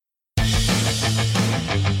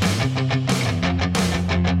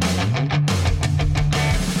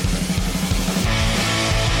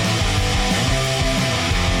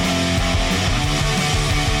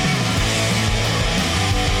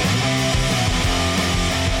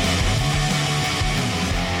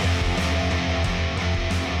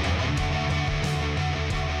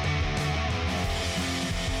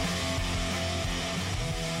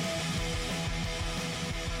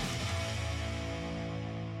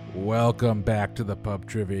Welcome back to the Pub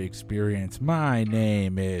Trivia Experience. My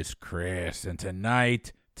name is Chris, and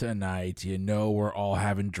tonight, you know we're all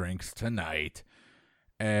having drinks tonight,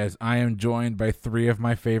 as I am joined by three of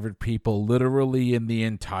my favorite people literally in the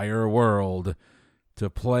entire world to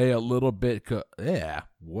play a little bit,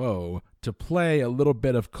 to play a little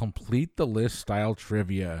bit of Complete the List style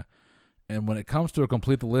trivia. And when it comes to a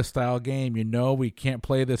Complete the List style game, you know we can't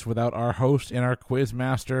play this without our host and our quiz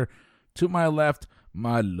master. To my left,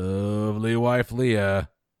 my lovely wife, Leah.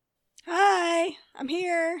 Hi, I'm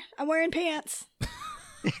here. I'm wearing pants.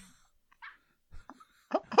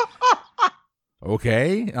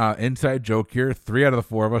 Okay, inside joke here. 3 out of the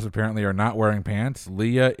 4 of us apparently are not wearing pants.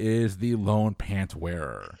 Leah is the lone pants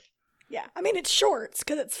wearer. Yeah, I mean, it's shorts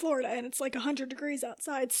because it's Florida and it's like 100 degrees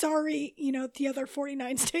outside. Sorry, the other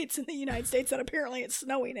 49 states in the United States that apparently it's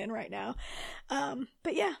snowing in right now.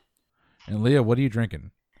 But yeah. And Leah, what are you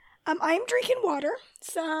drinking? I'm drinking water,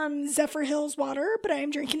 some Zephyr Hills water, but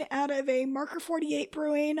I'm drinking it out of a Marker 48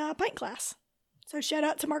 Brewing pint glass. So shout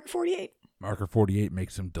out to Marker 48. Marker 48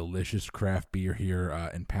 makes some delicious craft beer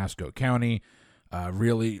here in Pasco County.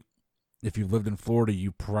 Really, if you've lived in Florida,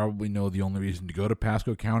 you probably know the only reason to go to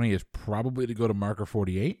Pasco County is probably to go to Marker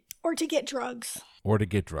 48. Or to get drugs.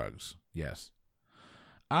 Yes.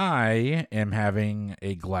 I am having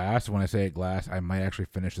a glass. When I say a glass, I might actually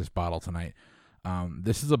finish this bottle tonight.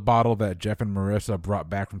 This is a bottle that Jeff and Marissa brought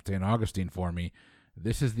back from St. Augustine for me.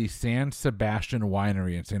 This is the San Sebastian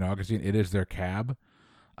Winery in St. Augustine. It is their cab.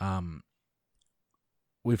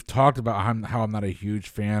 We've talked about how I'm not a huge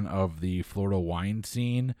fan of the Florida wine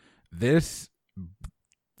scene. This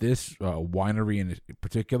winery in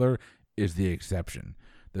particular is the exception.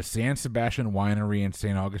 The San Sebastian Winery in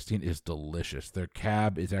St. Augustine is delicious. Their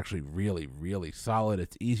cab is actually really, really solid.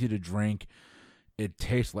 It's easy to drink. It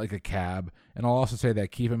tastes like a cab. And I'll also say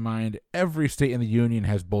that, keep in mind, every state in the union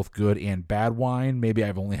has both good and bad wine. Maybe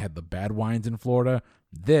I've only had the bad wines in Florida.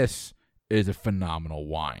 This is a phenomenal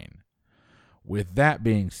wine. With that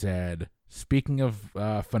being said, speaking of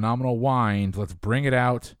phenomenal wines, let's bring it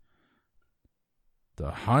out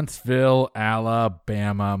to Huntsville,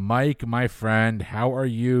 Alabama. Mike, my friend, how are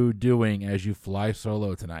you doing as you fly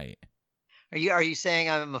solo tonight? Are you saying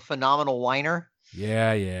I'm a phenomenal whiner?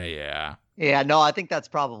 Yeah. Yeah, no, I think that's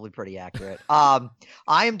probably pretty accurate. I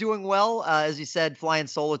am doing well. As you said, flying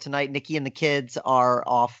solo tonight. Nikki and the kids are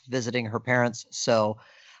off visiting her parents, so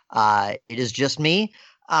it is just me.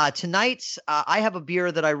 Tonight, I have a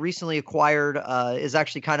beer that I recently acquired. Is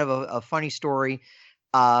actually kind of a funny story.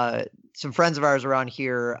 Some friends of ours around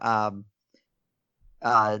here,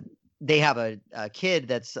 they have a kid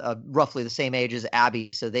that's roughly the same age as Abby,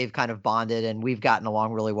 so they've kind of bonded, and we've gotten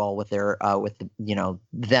along really well with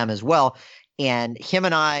them as well. And him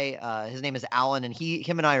and I, his name is Alan, and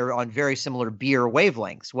him and I are on very similar beer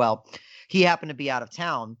wavelengths. Well, he happened to be out of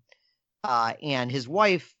town, and his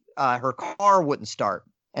wife, her car wouldn't start,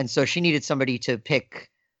 and so she needed somebody to pick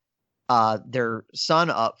their son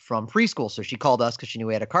up from preschool. So she called us because she knew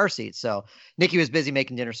we had a car seat. So Nikki was busy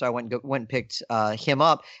making dinner, so I went and picked him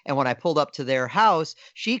up. And when I pulled up to their house,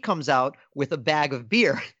 she comes out with a bag of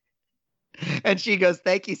beer, and she goes,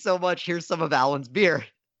 "Thank you so much. Here's some of Alan's beer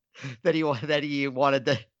that he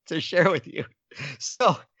wanted to share with you."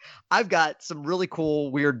 So I've got some really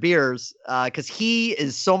cool weird beers because he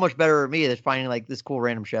is so much better at me at finding like this cool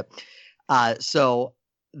random shit. So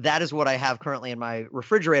that is what I have currently in my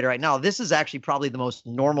refrigerator right now. This is actually probably the most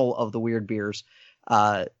normal of the weird beers.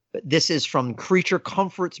 This is from Creature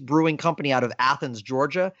Comforts Brewing Company out of Athens,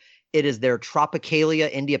 Georgia. It is their Tropicalia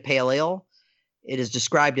India Pale Ale. It is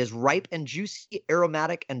described as ripe and juicy,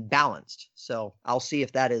 aromatic, and balanced. So I'll see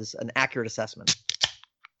if that is an accurate assessment.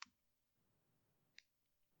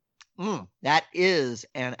 That is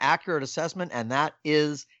an accurate assessment, and that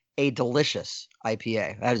is a delicious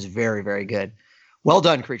IPA. That is very, very good. Well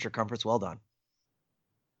done, Creature Comforts. Well done.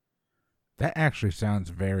 That actually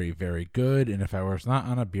sounds very, very good. And if I was not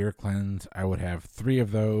on a beer cleanse, I would have 3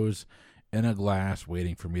 of those in a glass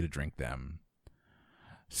waiting for me to drink them.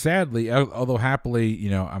 Sadly, although happily,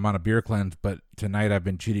 I'm on a beer cleanse, but tonight I've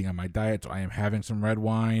been cheating on my diet, so I am having some red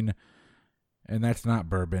wine. And that's not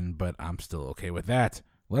bourbon, but I'm still okay with that.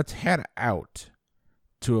 Let's head out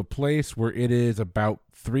to a place where it is about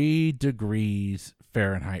 3 degrees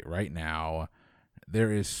Fahrenheit right now.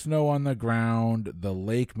 There is snow on the ground. The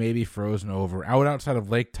lake may be frozen over. Outside of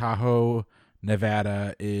Lake Tahoe,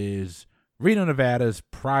 Nevada, is Reno, Nevada's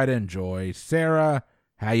Pride and Joy. Sarah,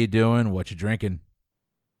 how you doing? What you drinking?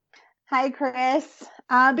 Hi, Chris.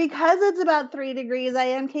 Because it's about 3 degrees, I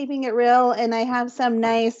am keeping it real, and I have some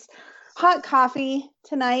nice hot coffee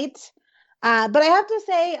tonight. But I have to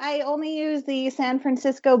say, I only use the San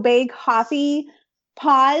Francisco Bay coffee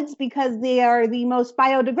pods because they are the most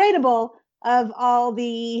biodegradable of all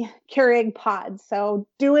the Keurig pods. So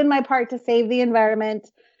doing my part to save the environment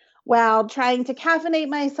while trying to caffeinate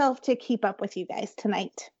myself to keep up with you guys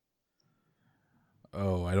tonight.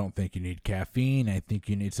 Oh, I don't think you need caffeine. I think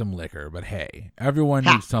you need some liquor. But hey, everyone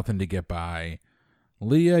needs something to get by.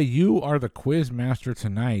 Leah, you are the quiz master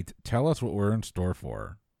tonight. Tell us what we're in store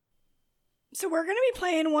for. So we're going to be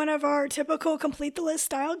playing one of our typical complete the list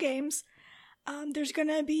style games. There's going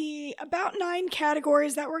to be about 9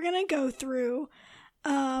 categories that we're going to go through.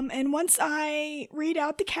 And once I read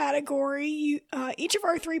out the category, each of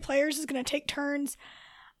our 3 players is going to take turns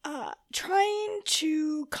trying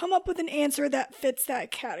to come up with an answer that fits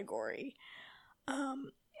that category.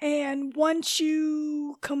 And once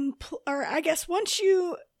you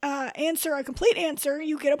answer a complete answer,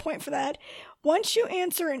 you get a point for that. Once you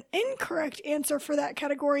answer an incorrect answer for that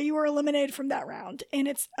category, you are eliminated from that round. And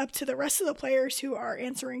it's up to the rest of the players who are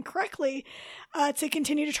answering correctly to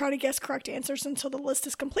continue to try to guess correct answers until the list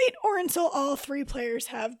is complete or until all 3 players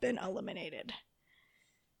have been eliminated.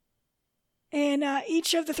 And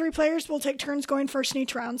each of the 3 players will take turns going first in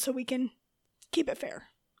each round so we can keep it fair.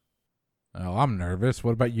 Oh, I'm nervous.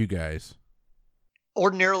 What about you guys?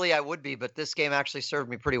 Ordinarily, I would be, but this game actually served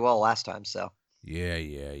me pretty well last time, so.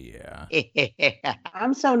 Yeah.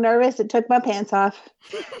 I'm so nervous it took my pants off.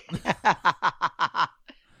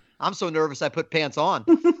 I'm so nervous I put pants on.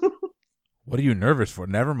 What are you nervous for?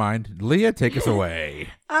 Never mind. Leah, take us away.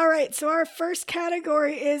 All right, so our first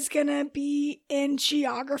category is going to be in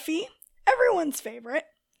geography. Everyone's favorite.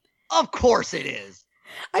 Of course it is.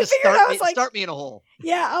 I figured start me in a hole.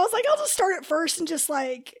 Yeah, I was like, I'll just start it first and just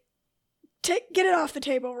like get it off the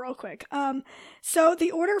table real quick. So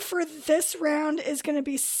the order for this round is going to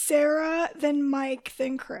be Sarah, then Mike,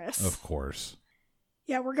 then Chris. Of course.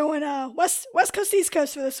 Yeah, we're going west coast, east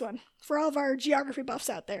coast for this one, for all of our geography buffs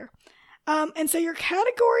out there. And so your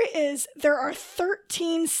category is there are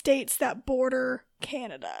 13 states that border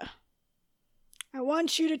Canada. I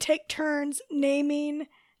want you to take turns naming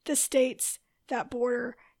the states that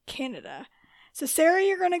border Canada. So Sarah,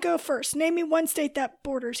 you're going to go first. Name me one state that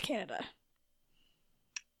borders Canada.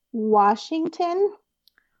 Washington.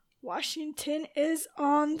 Washington is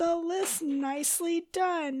on the list. Nicely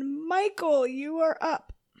done. Michael, you are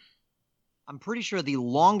up. I'm pretty sure the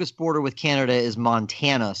longest border with Canada is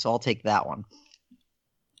Montana, so I'll take that one.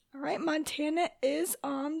 All right, Montana is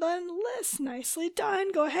on the list. Nicely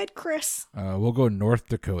done. Go ahead, Chris. We'll go North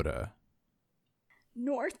Dakota.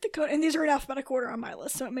 North Dakota, and these are in alphabetical order on my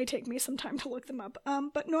list, so it may take me some time to look them up.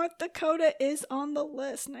 But North Dakota is on the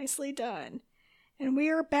list. Nicely done. And we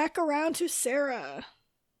are back around to Sarah.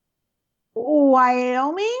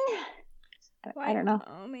 Wyoming? I don't know.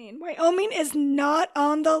 Wyoming is not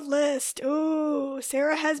on the list. Ooh,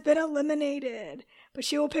 Sarah has been eliminated, but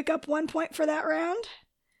she will pick up 1 point for that round.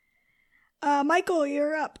 Michael,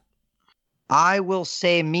 you're up. I will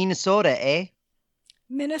say Minnesota, eh?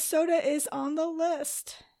 Minnesota is on the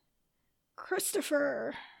list.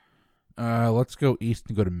 Christopher. Let's go east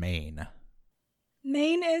and go to Maine.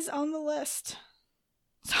 Maine is on the list.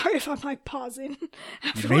 Sorry if I'm like pausing.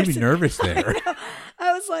 You made me nervous there.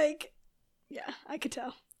 I was like, yeah, I could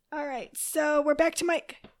tell. All right, so we're back to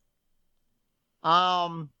Mike.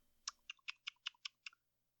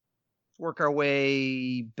 Work our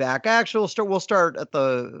way back. Actually,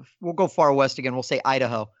 we'll go far west again. We'll say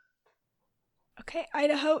Idaho. Okay,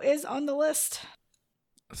 Idaho is on the list.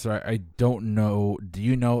 So I don't know. Do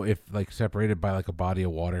you know if like separated by like a body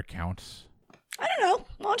of water counts? I don't know.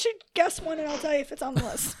 Why don't you guess one and I'll tell you if it's on the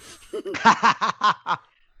list.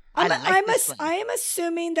 I am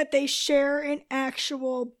assuming that they share an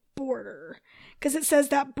actual border because it says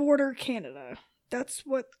that border Canada. That's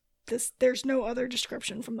what there's no other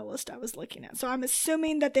description from the list I was looking at. So I'm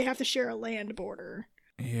assuming that they have to share a land border.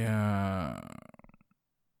 Yeah.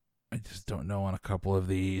 I just don't know on a couple of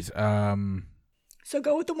these. So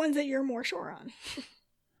go with the ones that you're more sure on.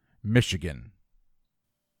 Michigan.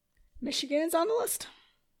 Michigan is on the list.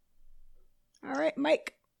 All right,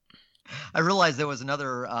 Mike. I realized there was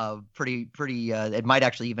another pretty. It might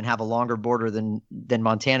actually even have a longer border than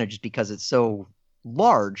Montana, just because it's so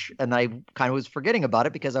large. And I kind of was forgetting about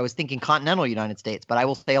it because I was thinking continental United States. But I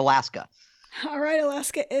will say Alaska. All right,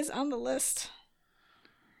 Alaska is on the list.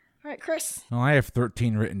 All right, Chris. Well, I have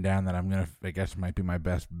 13 written down that I guess might be my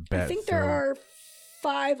best bet. I think there are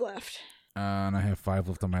 5 left. And I have 5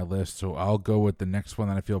 left on my list, so I'll go with the next one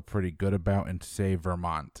that I feel pretty good about and say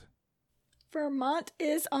Vermont. Vermont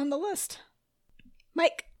is on the list.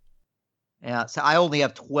 Mike. Yeah, so I only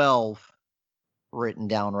have 12. written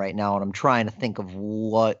down right now, and I'm trying to think of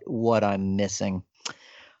what I'm missing.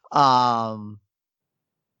 But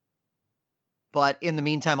in the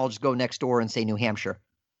meantime, I'll just go next door and say New Hampshire.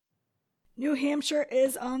 New Hampshire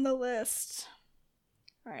is on the list.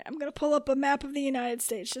 All right, I'm going to pull up a map of the United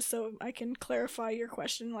States just so I can clarify your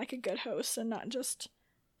question like a good host and not just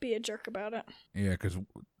be a jerk about it. Yeah, because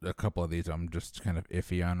a couple of these I'm just kind of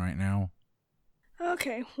iffy on right now.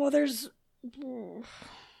 Okay, well, there's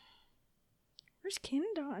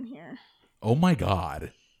Canada on here? Oh my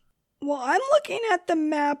god. Well, I'm looking at the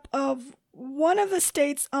map of one of the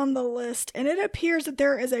states on the list, and it appears that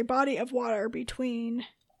there is a body of water between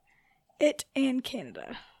it and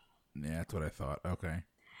Canada. Yeah, that's what I thought. Okay.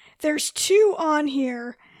 There's two on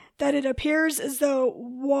here that it appears as though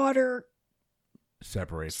water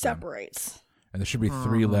Separates. And there should be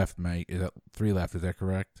three left, Mike. Is that three left? Is that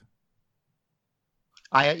correct?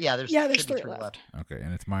 There's three left. Okay,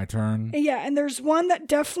 and it's my turn. Yeah, and there's one that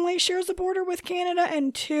definitely shares a border with Canada,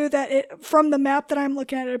 and two that from the map that I'm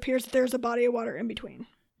looking at, it appears that there's a body of water in between.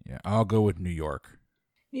 Yeah, I'll go with New York.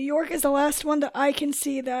 New York is the last one that I can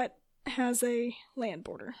see that has a land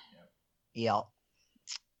border. Yep.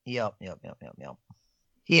 New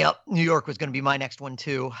York was going to be my next one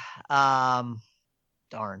too. Darn.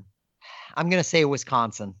 I'm going to say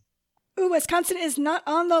Wisconsin. Ooh, Wisconsin is not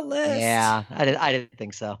on the list. Yeah, I didn't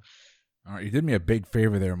think so. All right, you did me a big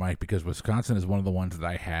favor there, Mike, because Wisconsin is one of the ones that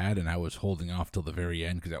I had, and I was holding off till the very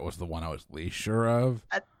end because that was the one I was least sure of.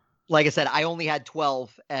 Like I said, I only had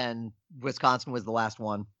 12, and Wisconsin was the last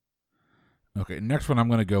one. Okay, next one I'm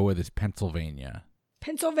going to go with is Pennsylvania.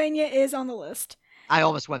 Pennsylvania is on the list. I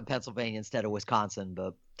almost went Pennsylvania instead of Wisconsin,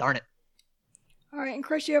 but darn it. All right, and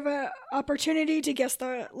Chris, you have an opportunity to guess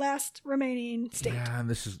the last remaining state. Yeah,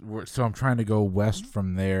 and so I'm trying to go west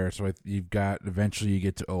from there. So you've got, eventually you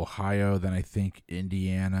get to Ohio, then I think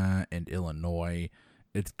Indiana and Illinois.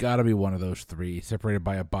 It's got to be one of those three, separated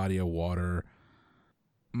by a body of water.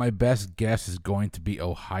 My best guess is going to be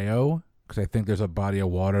Ohio, because I think there's a body of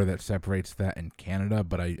water that separates that in Canada,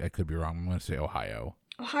 but I could be wrong. I'm going to say Ohio.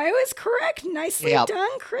 Ohio is correct. Nicely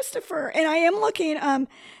done, Christopher. And I am looking,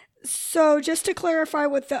 so just to clarify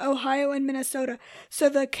with the Ohio and Minnesota, so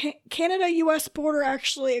the Canada-U.S. border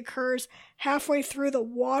actually occurs halfway through the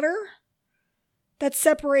water that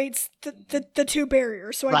separates the two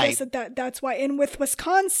barriers. So I guess that's why. And with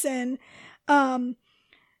Wisconsin, I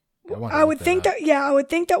would think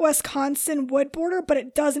that Wisconsin would border, but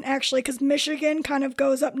it doesn't actually, because Michigan kind of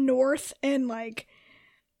goes up north and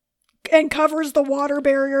covers the water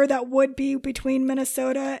barrier that would be between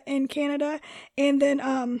Minnesota and Canada. And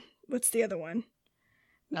then what's the other one?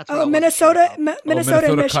 Minnesota and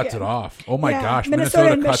Michigan. Cuts it off. Oh my gosh,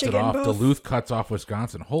 Minnesota cuts it off. Both. Duluth cuts off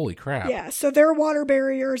Wisconsin. Holy crap. Yeah, so their water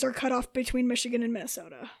barriers are cut off between Michigan and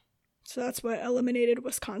Minnesota. So that's what eliminated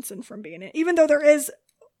Wisconsin from being it. Even though there is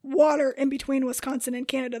water in between Wisconsin and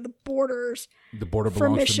Canada, the border belongs for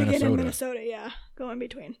Michigan and Minnesota, go in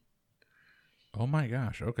between. Oh my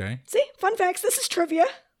gosh, okay. See, fun facts. This is trivia.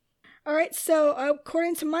 All right, so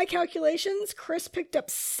according to my calculations, Chris picked up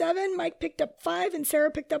 7, Mike picked up 5, and Sarah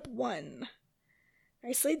picked up 1.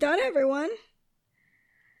 Nicely done, everyone.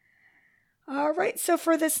 All right, so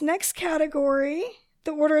for this next category,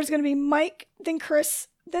 the order is going to be Mike, then Chris,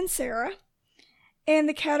 then Sarah. And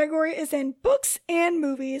the category is in books and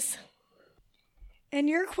movies. And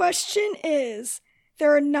your question is,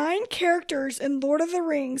 there are 9 characters in Lord of the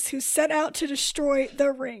Rings who set out to destroy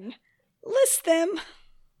the ring. List them.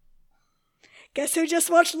 Guess who just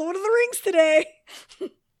watched Lord of the Rings today?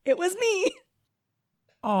 It was me.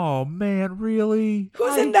 Oh, man, really?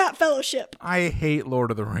 Who's in that fellowship? I hate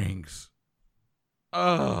Lord of the Rings.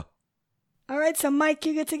 Ugh. All right, so Mike,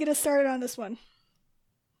 you get us started on this one.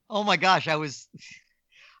 Oh my gosh, I was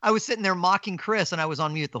sitting there mocking Chris, and I was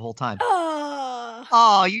on mute the whole time.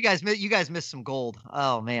 Oh, you guys missed some gold.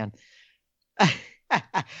 Oh man.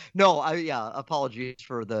 No, apologies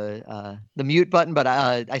for the mute button, but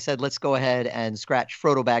I said let's go ahead and scratch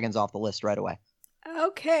Frodo Baggins off the list right away.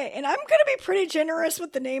 Okay, and I'm going to be pretty generous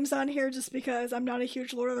with the names on here just because I'm not a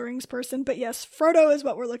huge Lord of the Rings person, but yes, Frodo is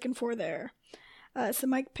what we're looking for there. So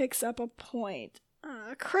Mike picks up a point.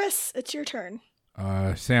 Chris, it's your turn.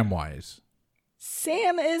 Samwise.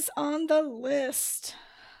 Sam is on the list.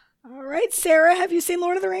 All right, Sarah, have you seen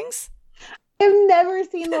Lord of the Rings? I've never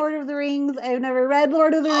seen Lord of the Rings. I've never read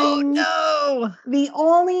Lord of the Rings. Oh, no! The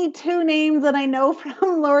only 2 names that I know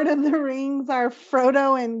from Lord of the Rings are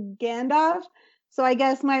Frodo and Gandalf. So I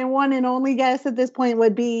guess my one and only guess at this point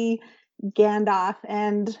would be Gandalf.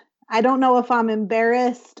 And I don't know if I'm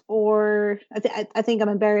embarrassed or I think I'm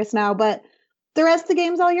embarrassed now, but the rest of the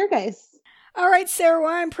game's all your guys. All right, Sarah,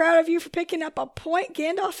 well, I'm proud of you for picking up a point.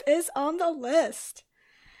 Gandalf is on the list.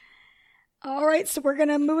 All right, so we're going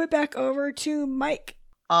to move it back over to Mike.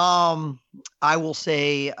 I will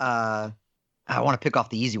say, I want to pick off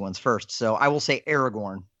the easy ones first. So I will say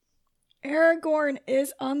Aragorn. Aragorn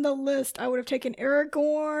is on the list. I would have taken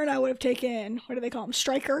Aragorn. I would have taken, what do they call him?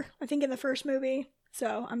 Striker, I think, in the first movie.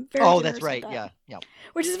 So I'm very Oh, generous that's with right. that. Yeah.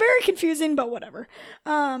 Which is very confusing, but whatever.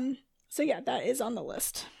 So yeah, that is on the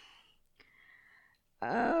list.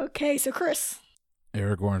 Okay, so Chris.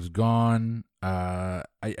 Aragorn's gone. I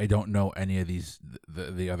don't know any of these,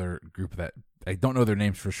 the other group that, I don't know their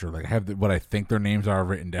names for sure. Like I have what I think their names are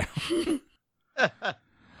written down.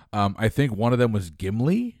 I think one of them was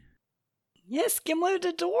Gimli. Yes, Gimli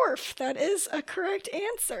the dwarf. That is a correct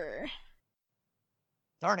answer.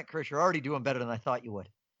 Darn it, Chris, you're already doing better than I thought you would.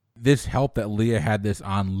 This helped that Leah had this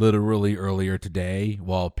on literally earlier today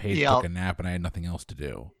while Paige took a nap and I had nothing else to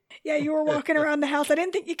do. Yeah, you were walking around the house. I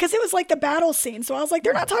didn't think, because it was like the battle scene. So I was like,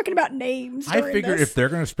 they're not talking about names. I figured if they're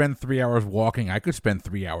going to spend 3 hours walking, I could spend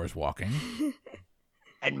 3 hours walking.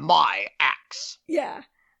 And my axe. Yeah.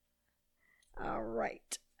 All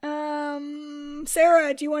right.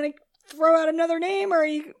 Sarah, do you want to throw out another name or are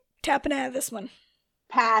you tapping out of this one?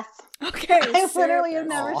 Pass. Okay. I literally have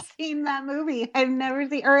never seen that movie. I've never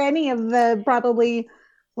seen, or any of the probably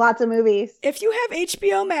lots of movies. If you have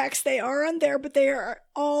HBO Max, they are on there, but they are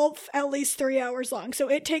all at least 3 hours long. So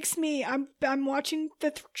it takes me, I'm watching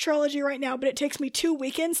the trilogy right now, but it takes me 2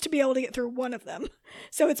 weekends to be able to get through one of them.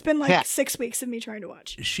 So it's been like 6 weeks of me trying to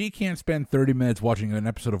watch. She can't spend 30 minutes watching an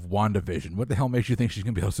episode of WandaVision. What the hell makes you think she's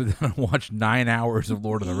going to be able to sit down and watch 9 hours of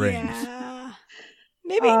Lord of the Rings? Yeah.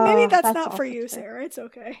 Maybe that's not for you, Sarah. It's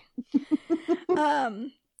okay. All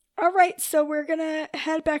right, so we're going to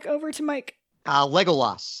head back over to Mike.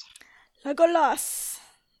 Legolas. Legolas.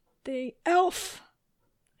 The elf.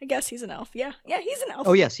 I guess he's an elf. Yeah, he's an elf.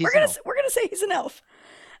 Oh, yes, We're gonna say he's an elf.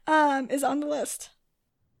 Is on the list.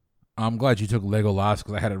 I'm glad you took Legolas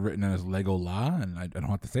because I had it written as Legola, and I don't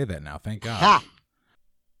have to say that now. Thank God. Ha!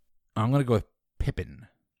 I'm going to go with Pippin.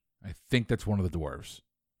 I think that's one of the dwarves.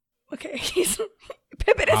 Okay,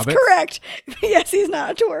 Pippin is Hobbits? correct. Yes, he's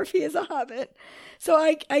not a dwarf. He is a hobbit. So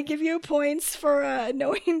I give you points for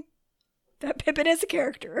knowing that Pippin is a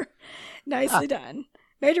character. Nicely done.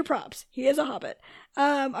 Major props. He is a hobbit.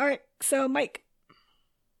 All right, so Mike.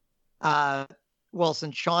 Well,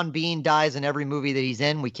 since Sean Bean dies in every movie that he's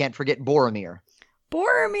in, we can't forget Boromir.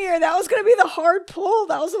 Boromir, that was going to be the hard pull.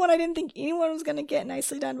 That was the one I didn't think anyone was going to get.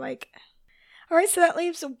 Nicely done, Mike. All right, so that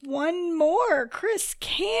leaves one more. Chris,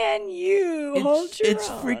 can you hold your own? It's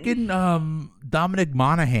freaking Dominic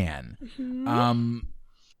Monaghan. Mm-hmm.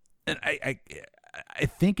 And I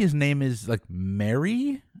think his name is like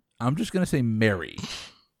Mary. I'm just going to say Mary.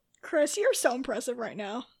 Chris, you're so impressive right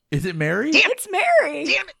now. Is it Mary? Damn it. It's Mary.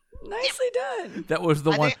 Damn it. Nicely done. That was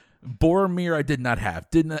the one. Boromir I did not have.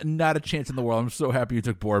 Not a chance in the world. I'm so happy you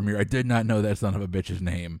took Boromir. I did not know that son of a bitch's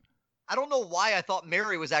name. I don't know why I thought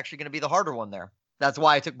Mary was actually going to be the harder one there. That's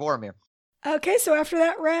why I took Boromir. Okay, so after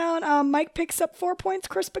that round, Mike picks up 4 points,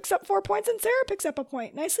 Chris picks up 4 points, and Sarah picks up a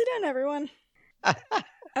point. Nicely done, everyone.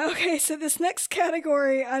 Okay, so this next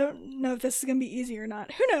category, I don't know if this is going to be easy or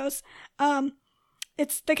not. Who knows?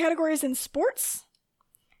 It's the category is in sports.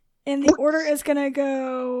 And the order is going to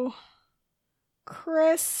go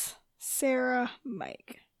Chris, Sarah,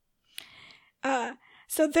 Mike.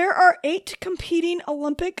 So there are 8 competing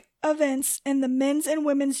Olympic events in the men's and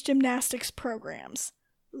women's gymnastics programs.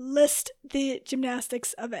 List the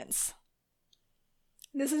gymnastics events.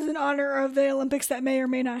 This is in honor of the Olympics that may or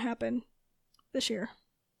may not happen this year.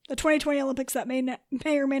 The 2020 Olympics that may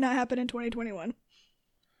or may not happen in 2021.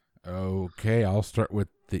 Okay, I'll start with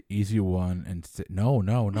the easy one and say, no,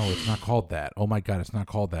 it's not called that. Oh my God, it's not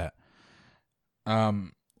called that.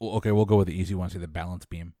 Okay, we'll go with the easy one. Say the balance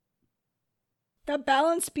beam. The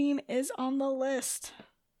balance beam is on the list.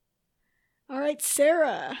 All right,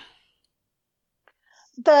 Sarah.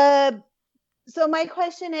 So my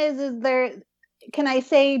question is there, can I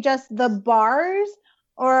say just the bars,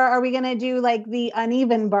 or are we going to do like the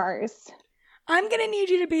uneven bars? I'm going to need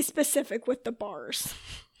you to be specific with the bars.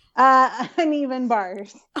 Uneven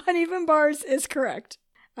bars. Uneven bars is correct.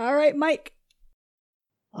 All right, Mike.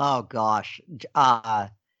 Oh, gosh. As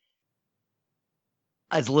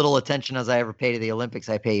little attention as I ever pay to the Olympics,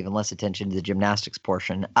 I pay even less attention to the gymnastics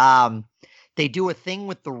portion. They do a thing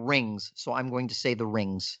with the rings, so I'm going to say the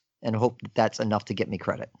rings and hope that that's enough to get me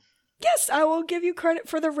credit. Yes, I will give you credit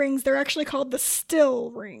for the rings. They're actually called the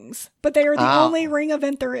still rings, but they are the only ring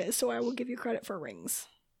event there is, so I will give you credit for rings.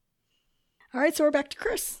 All right, so we're back to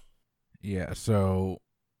Chris. Yeah, so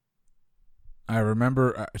I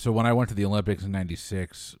remember, so when I went to the Olympics in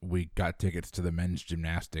 '96, we got tickets to the men's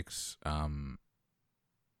gymnastics, and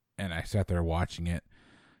I sat there watching it,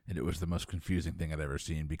 and it was the most confusing thing I'd ever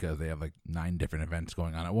seen because they have like 9 different events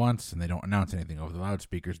going on at once, and they don't announce anything over the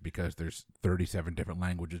loudspeakers because there's 37 different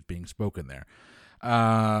languages being spoken there.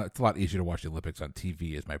 It's a lot easier to watch the Olympics on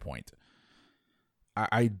TV, is my point.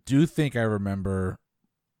 I do think I remember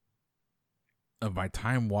of my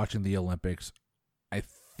time watching the Olympics. I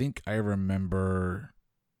think I remember.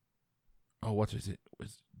 Oh, what is it?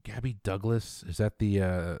 Was Gabby Douglas? Is that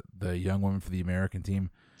the young woman for the American team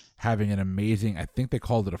having an amazing? I think they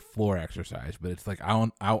called it a floor exercise, but it's like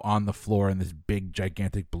out on the floor in this big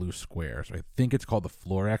gigantic blue square. So I think it's called the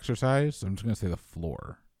floor exercise. So I'm just gonna say the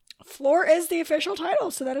floor. Floor is the official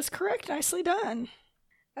title, so that is correct. Nicely done.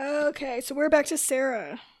 Okay, so we're back to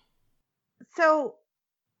Sarah. So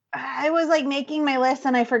I was like making my list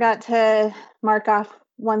and I forgot to mark off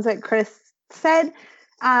ones that Chris said.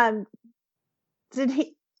 Did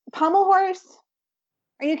he pommel horse?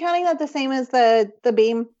 Are you counting that the same as the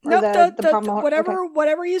beam? Or Nope, the pommel horse?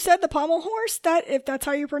 whatever you said, the pommel horse, that if that's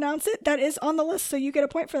how you pronounce it, that is on the list, so you get a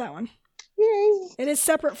point for that one. Yay. It is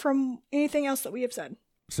separate from anything else that we have said.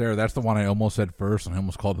 Sarah, that's the one I almost said first, and I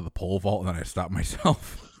almost called it the pole vault, and then I stopped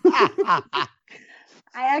myself. I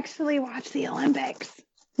actually watched the Olympics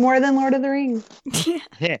more than Lord of the Rings.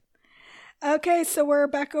 Yeah. Okay, so we're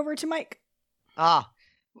back over to Mike. I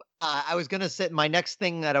was gonna say my next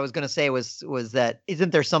thing that I was gonna say was that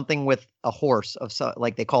isn't there something with a horse of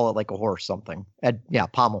like they call it like a horse something? Yeah,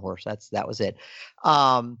 pommel horse. That was it.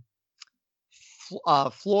 Floor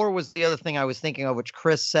was the other thing I was thinking of, which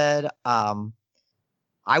Chris said.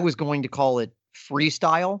 I was going to call it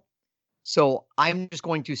freestyle. So I'm just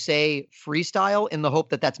going to say freestyle in the hope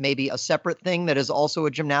that that's maybe a separate thing that is also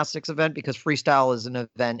a gymnastics event, because freestyle is an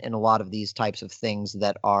event in a lot of these types of things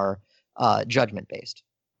that are judgment based.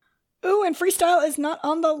 Ooh, and freestyle is not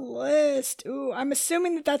on the list. Ooh, I'm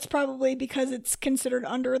assuming that that's probably because it's considered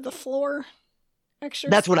under the floor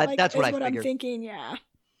exercise. That's what I figured. I'm thinking, yeah.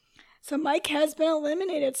 So Mike has been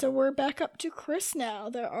eliminated, so we're back up to Chris now.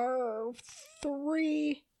 There are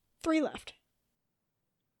three left.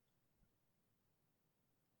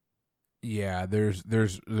 Yeah, there's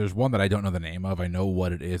one that I don't know the name of. I know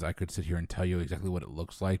what it is. I could sit here and tell you exactly what it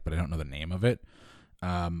looks like, but I don't know the name of it.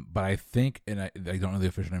 But I think, and I don't know the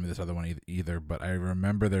official name of this other one either, but I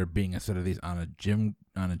remember there being a set of these on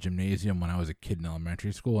a gymnasium when I was a kid in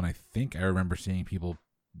elementary school, and I think I remember seeing people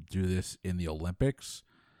do this in the Olympics.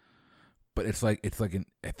 But I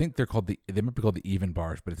think they might be called the even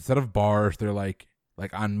bars, but instead of bars, they're like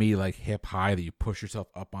on me, like hip high, that you push yourself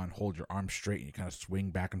up on, hold your arms straight, and you kind of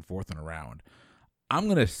swing back and forth and around. I'm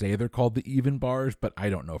going to say they're called the even bars, but I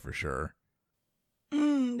don't know for sure.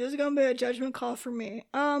 This is going to be a judgment call for me.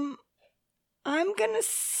 I'm going to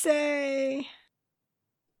say...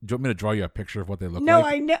 Do you want me to draw you a picture of what they look no,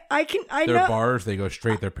 like? No, I they're know. bars, they go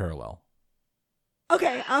straight, they're parallel.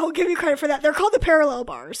 Okay, I'll give you credit for that. They're called the parallel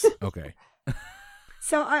bars. Okay.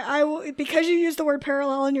 So I will, because you used the word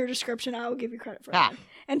parallel in your description, I will give you credit for that.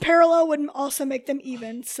 And parallel would also make them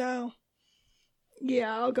even. So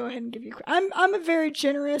yeah, I'll go ahead and give you. I'm a very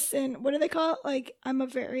generous and what do they call it? Like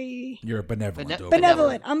You're a benevolent.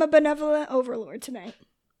 Benevolent. I'm a benevolent overlord tonight.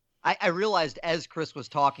 I realized as Chris was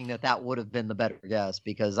talking that would have been the better guess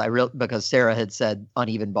because because Sarah had said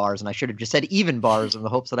uneven bars and I should have just said even bars in the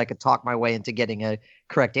hopes that I could talk my way into getting a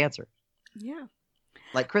correct answer. Yeah.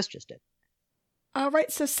 Like Chris just did. All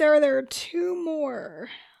right, so Sarah, there are 2 more.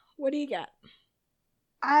 What do you got?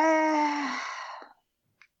 I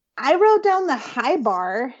wrote down the high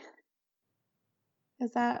bar.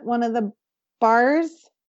 Is that one of the bars?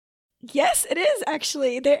 Yes, it is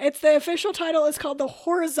actually. It's the official title is called the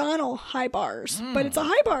horizontal high bars, but it's a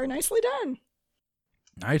high bar. Nicely done.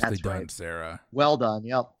 Nicely done, right. Sarah. Well done.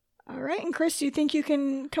 Yep. All right, and Chris, do you think you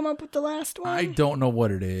can come up with the last one? I don't know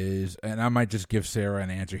what it is, and I might just give Sarah an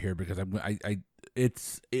answer here because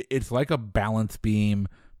it's like a balance beam,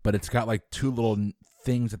 but it's got like 2 little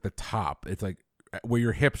things at the top. It's like where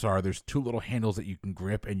your hips are. There's 2 little handles that you can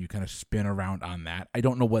grip, and you kind of spin around on that. I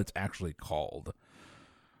don't know what it's actually called.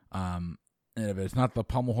 And if it's not the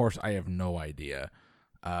pommel horse, I have no idea.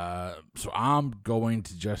 So I'm going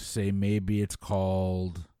to just say maybe it's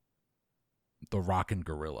called the Rockin'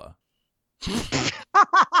 Gorilla.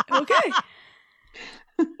 Okay.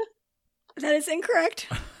 That is incorrect.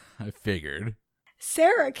 I figured.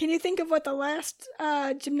 Sarah, can you think of what the last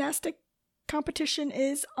gymnastic competition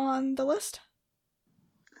is on the list?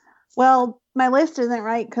 Well, my list isn't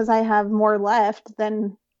right because I have more left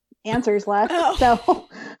than answers left. Oh. So,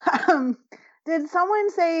 did someone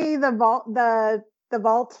say the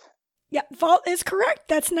vault? Yeah, vault is correct.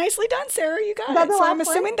 That's nicely done, Sarah. You got Is that it. the So I'm last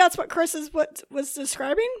one? assuming that's what Chris is what was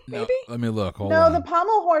describing, No, maybe? let me look. Hold No, on. the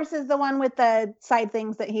pommel horse is the one with the side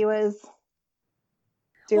things that he was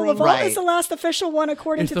doing. Well, the vault Right. is the last official one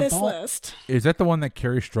according Is to the this vault- list. Is that the one that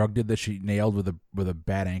Carrie Strug did that she nailed with a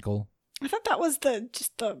bad ankle? I thought that was the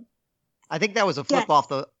I think that was a flip Yes. off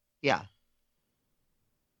the. Yeah.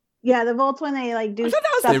 Yeah, the vault's when they like do I thought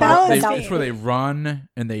that was stuff the They, balance they, beam. it's where they run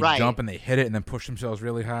and they Right. jump and they hit it and then push themselves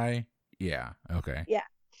really high. Yeah. Okay.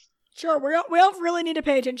 Sure, we all really need to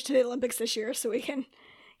pay attention to the Olympics this year so we can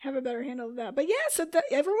have a better handle of that. But yeah, so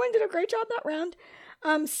everyone did a great job that round.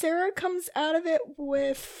 Sarah comes out of it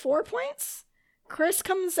with 4 points. Chris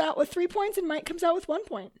comes out with 3 points, and Mike comes out with 1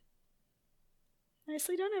 point.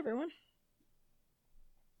 Nicely done, everyone.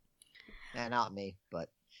 Nah, not me, but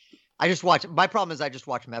I just watch. My problem is I just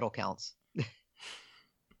watch medal counts.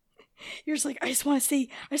 You're just like, I just want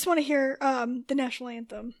to hear the national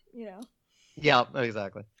anthem, you know. Yeah,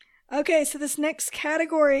 exactly. Okay, so this next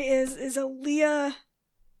category is a Leah.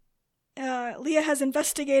 Leah has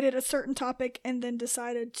investigated a certain topic and then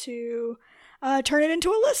decided to turn it into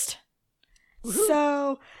a list. Woohoo.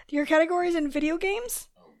 So your category is in video games.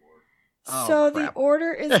 Oh, So the crap.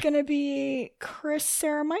 order is going to be Chris,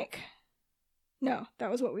 Sarah, Mike. No, that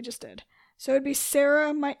was what we just did. So it'd be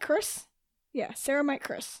Sarah, Mike, Chris. Yeah, Sarah, Mike,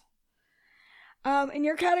 Chris. And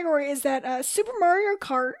your category is that Super Mario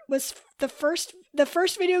Kart was the first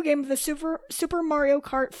video game of the Super Mario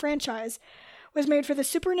Kart franchise was made for the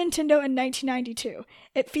Super Nintendo in 1992.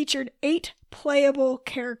 It featured 8 playable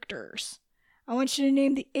characters. I want you to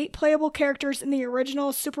name the 8 playable characters in the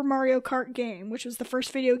original Super Mario Kart game, which was the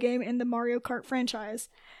first video game in the Mario Kart franchise.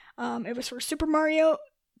 It was for Super Mario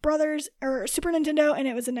Brothers or Super Nintendo, and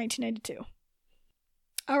it was in 1992.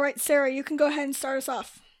 All right, Sarah, you can go ahead and start us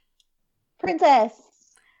off. Princess.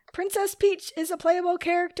 Princess Peach is a playable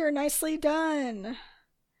character. Nicely done.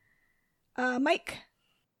 Mike.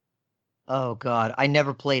 Oh God, I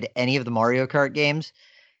never played any of the Mario Kart games,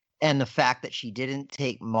 and the fact that she didn't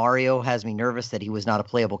take Mario has me nervous that he was not a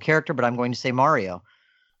playable character. But I'm going to say Mario.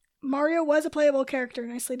 Mario was a playable character.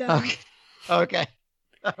 Nicely done. Okay. Okay.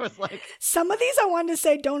 I was like, Some of these I wanted to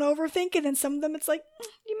say don't overthink, and then some of them it's like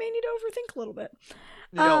you may need to overthink a little bit.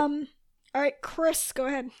 no. All right, Chris, go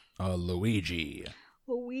ahead. Luigi.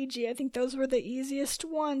 Luigi, I think those were the easiest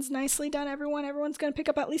ones. Nicely done, everyone. Everyone's going to pick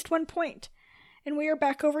up at least 1 point. And we are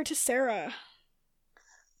back over to Sarah.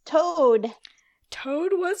 Toad.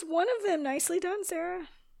 Toad was one of them. Nicely done, Sarah.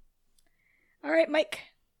 All right, Mike.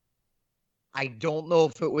 I don't know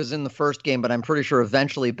if it was in the first game, but I'm pretty sure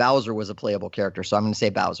eventually Bowser was a playable character, so I'm going to say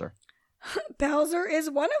Bowser. Bowser is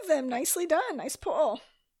one of them. Nicely done. Nice pull.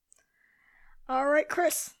 All right,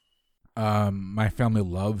 Chris. My family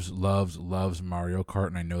loves Mario Kart,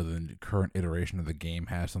 and I know the current iteration of the game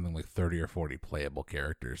has something like 30 or 40 playable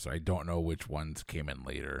characters, so I don't know which ones came in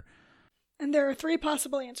later. And there are 3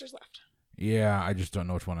 possible answers left. Yeah, I just don't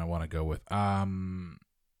know which one I want to go with. I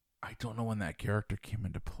don't know when that character came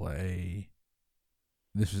into play.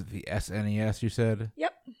 This is the SNES, you said?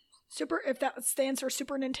 Yep. If that stands for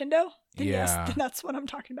Super Nintendo, then yes, Yeah. then that's what I'm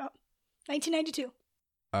talking about. 1992.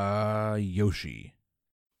 Yoshi.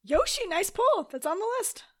 Yoshi, nice pull. That's on the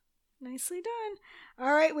list. Nicely done.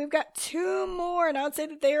 All right, we've got 2 more, and I would say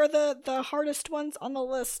that they are the hardest ones on the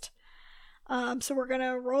list. So we're going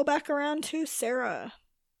to roll back around to Sarah.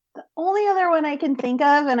 The only other one I can think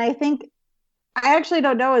of, and I think I actually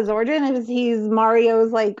don't know his origin, is he's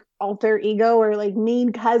Mario's like alter ego or like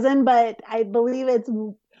mean cousin, but I believe it's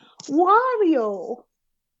Wario.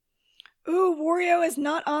 Ooh, Wario is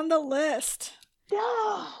not on the list.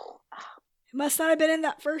 No. It must not have been in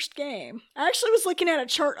that first game. I actually was looking at a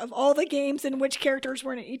chart of all the games and which characters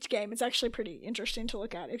were in each game. It's actually pretty interesting to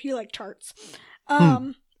look at if you like charts.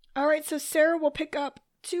 All right, so Sarah will pick up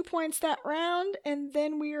 2 points that round, and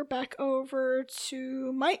then we are back over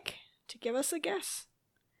to Mike to give us a guess.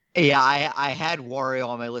 Yeah, I had Wario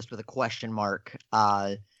on my list with a question mark,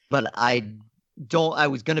 but I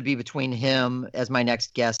was going to be between him as my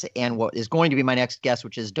next guess and what is going to be my next guess,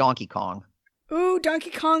 which is Donkey Kong. Ooh,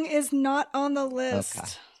 Donkey Kong is not on the list. Okay.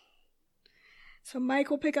 So Mike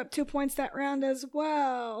will pick up 2 points that round as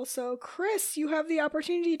well. So Chris, you have the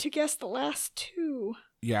opportunity to guess the last 2.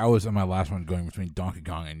 Yeah, I was on my last one going between Donkey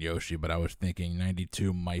Kong and Yoshi, but I was thinking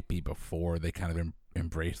 92 might be before they kind of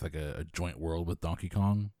embraced like a joint world with Donkey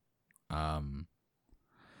Kong.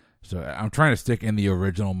 So I'm trying to stick in the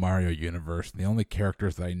original Mario universe. The only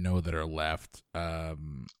characters that I know that are left,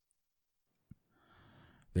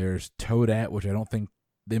 there's Toadette, which I don't think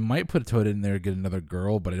They might put Toadette in there to get another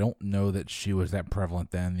girl, but I don't know that she was that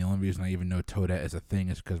prevalent then. The only reason I even know Toadette as a thing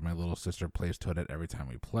is because my little sister plays Toadette every time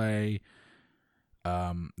we play.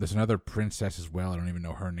 There's another princess as well. I don't even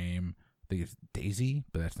know her name. I think it's Daisy,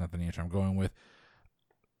 but that's not the answer I'm going with.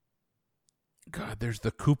 God, there's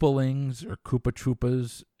the Koopalings or Koopa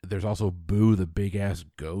Troopas. There's also Boo, the big-ass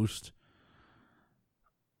ghost.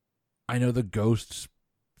 I know the ghosts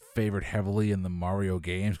favored heavily in the Mario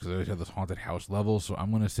games because they always have those haunted house levels, so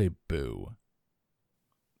I'm going to say Boo.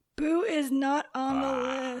 Boo is not on the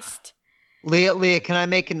list. Leah, can I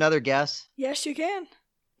make another guess? Yes, you can.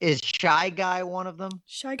 Is Shy Guy one of them?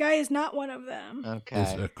 Shy Guy is not one of them.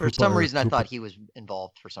 Okay. For some reason, I thought he was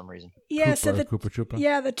involved for some reason. Yeah, so the Koopa Troopa?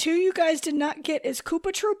 Yeah, the two you guys did not get is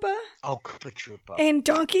Koopa Troopa. Oh, Koopa Troopa. And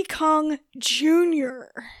Donkey Kong Jr.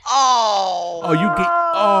 Oh. Oh, you get.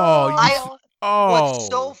 What's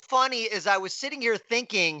so funny is I was sitting here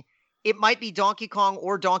thinking it might be Donkey Kong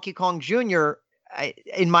or Donkey Kong Jr.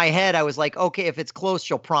 In my head, I was like, okay, if it's close,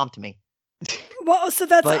 she'll prompt me. Well, so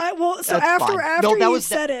that's But so that's after fine. after No, that you was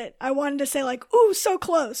said it, I wanted to say like, "Ooh, so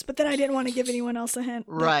close," but then I didn't want to give anyone else a hint.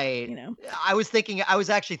 Right. You know. I was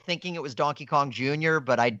actually thinking it was Donkey Kong Jr.,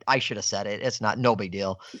 but I should have said it. It's no big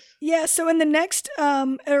deal. Yeah, so in the next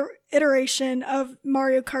iteration of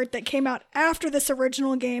Mario Kart that came out after this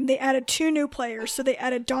original game, they added 2 new players. So they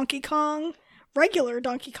added Donkey Kong, regular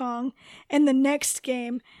Donkey Kong, in the next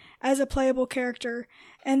game as a playable character,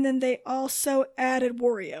 and then they also added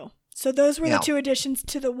Wario. So those were the 2 additions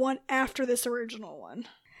to the one after this original one.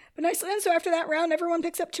 But nicely done. So after that round, everyone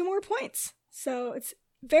picks up 2 more points. So it's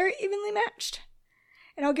very evenly matched.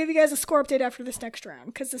 And I'll give you guys a score update after this next round,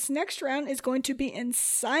 because this next round is going to be in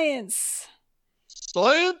science.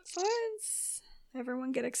 Science!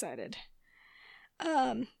 Everyone get excited.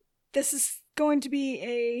 This is going to be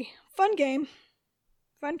a fun game.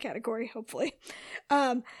 Fun category, hopefully.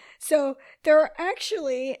 So there are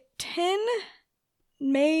actually 10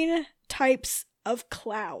 main types of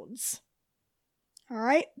clouds. All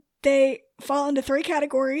right? They fall into 3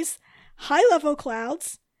 categories: high-level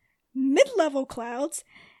clouds, mid-level clouds,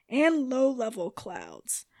 and low-level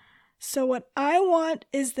clouds. So what I want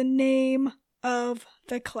is the name of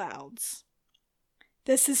the clouds.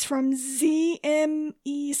 This is from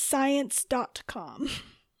zmescience.com.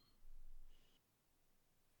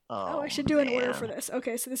 I should do an order for this.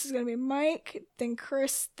 Okay, so this is going to be Mike, then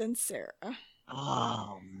Chris, then Sarah.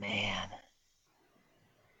 Oh, man.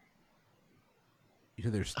 You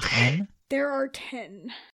said there's 10? There are 10.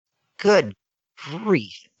 Good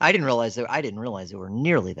grief. I didn't realize there were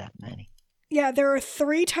nearly that many. Yeah, there are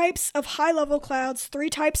 3 types of high-level clouds, 3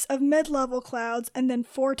 types of mid-level clouds, and then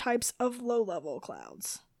 4 types of low-level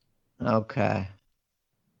clouds. Okay.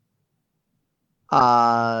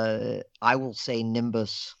 I will say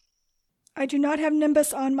Nimbus. I do not have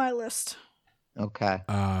Nimbus on my list. Okay.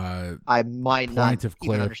 I might not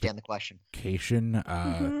even understand the question.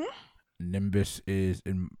 Nimbus is,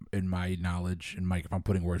 in my knowledge, and Mike, if I'm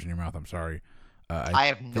putting words in your mouth, I'm sorry. I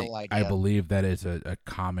have no idea. I believe that is a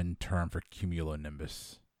common term for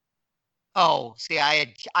cumulonimbus. Oh, see, I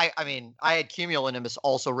had cumulonimbus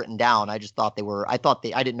also written down. I just thought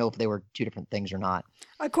I didn't know if they were 2 different things or not.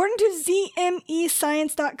 According to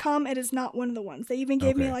zmescience.com, it is not one of the ones. They even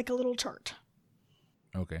gave me like a little chart.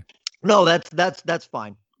 Okay. No, that's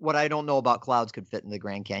fine. What I don't know about clouds could fit in the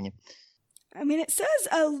Grand Canyon. I mean, it says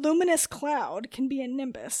a luminous cloud can be a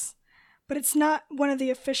nimbus, but it's not one of the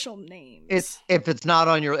official names. If it's not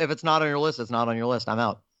on your list, it's not on your list. I'm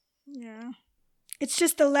out. Yeah. It's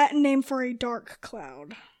just the Latin name for a dark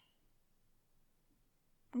cloud.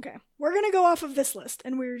 Okay. We're going to go off of this list,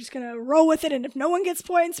 and we're just going to roll with it, and if no one gets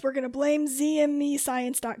points, we're going to blame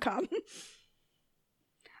zmescience.com.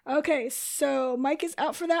 Okay, so Mike is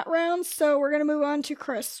out for that round, so we're going to move on to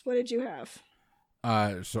Chris. What did you have?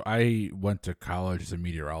 So I went to college as a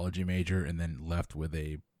meteorology major and then left with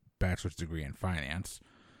a bachelor's degree in finance.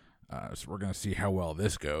 So we're going to see how well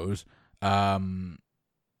this goes.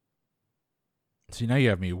 See, now you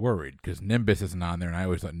have me worried because Nimbus isn't on there, and I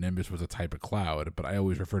always thought Nimbus was a type of cloud, but I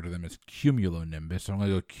always refer to them as cumulonimbus, so I'm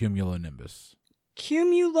going to go cumulonimbus.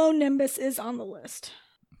 Cumulonimbus is on the list.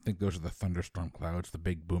 I think those are the thunderstorm clouds, the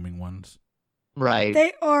big booming ones. Right.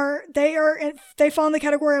 They fall in the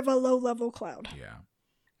category of a low-level cloud. Yeah.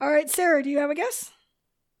 All right, Sarah, do you have a guess?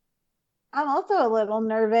 I'm also a little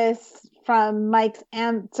nervous from Mike's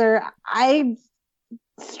answer.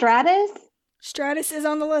 Stratus? Stratus is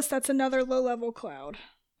on the list. That's another low-level cloud.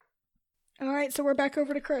 All right, so we're back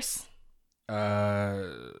over to Chris.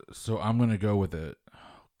 So I'm going to go with I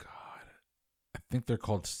think they're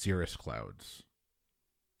called cirrus clouds.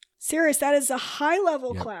 Serious, that is a high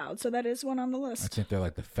level Yep. cloud, so that is one on the I list. think they're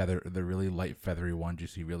like the really light feathery ones you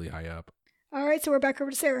see really high up. All right, so we're back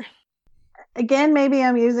over to Sarah. Again, maybe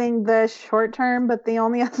I'm using the short term, but the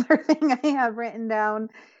only other thing I have written down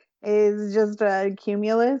is just a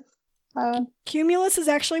cumulus. Cumulus is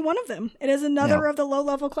actually one of them. It is another Yeah. of the low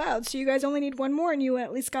level clouds. So you guys only need one more, and you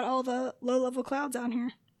at least got all the low level clouds on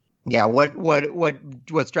here. Yeah,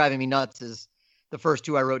 what's driving me nuts is the first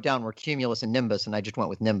two I wrote down were cumulus and nimbus, and I just went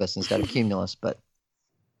with nimbus instead of cumulus. But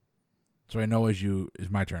So I know is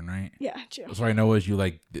my turn, right? Yeah, Jill. So I know as you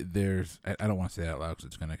like, there's, I don't want to say that out loud because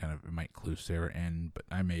it's going to it might clue Sarah in, but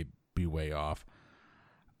I may be way off.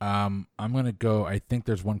 I'm going to go, I think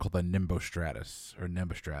there's one called the Nimbostratus or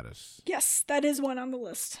Nimbostratus. Yes, that is one on the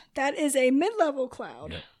list. That is a mid level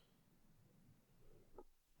cloud. Yep.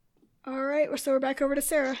 All right, so we're back over to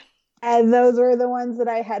Sarah. And those were the ones that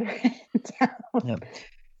I had written down. Yep.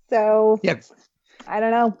 So, Yep. I don't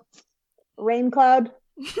know. Rain cloud.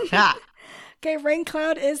 Ha! Okay, rain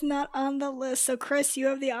cloud is not on the list. So Chris, you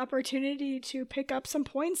have the opportunity to pick up some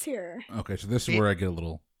points here. Okay, so this is where I get a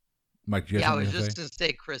little, Mike, do you have Yeah, I something was to just say?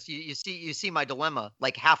 to say, Chris, you see my dilemma.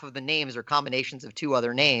 Like half of the names are combinations of two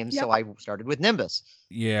other names, so I started with Nimbus.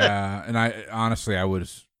 Yeah, and I honestly, I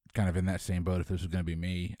was kind of in that same boat if this was going to be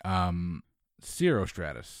me.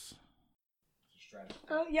 Cirrostratus.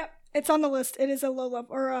 Oh, yep. It's on the list. It is a low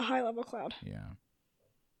level or a high level cloud. Yeah.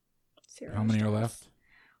 Zero How many are stars. left?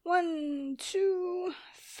 1, 2,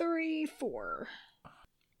 3, 4.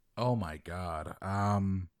 Oh my god.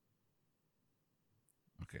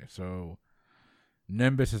 Okay, so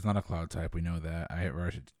Nimbus is not a cloud type. We know that. I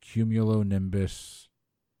said cumulonimbus.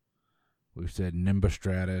 We said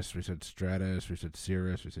Nimbostratus. We said stratus. We said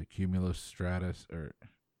cirrus. We said cumulostratus or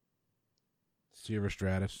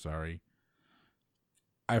cirrostratus. Sorry.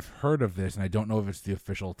 I've heard of this, and I don't know if it's the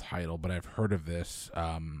official title, but I've heard of this.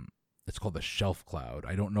 It's called the shelf cloud.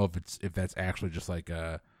 I don't know if that's actually just like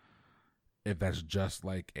a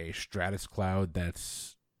stratus cloud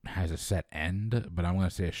that's has a set end, but I'm going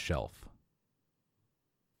to say a shelf.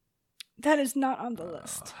 That is not on the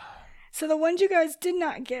list. So the ones you guys did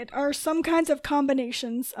not get are some kinds of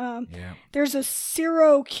combinations. Yeah. There's a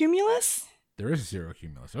cirrocumulus, There is a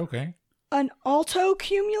cirrocumulus. Okay. an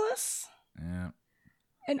altocumulus, Yeah.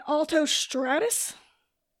 an altostratus,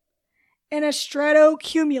 and a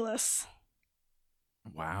stratocumulus.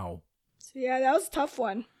 Wow. So yeah, that was a tough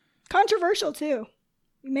one. Controversial too.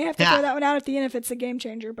 You may have to throw that one out at the end if it's a game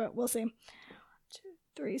changer, but we'll see. 1, 2,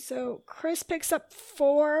 3. So Chris picks up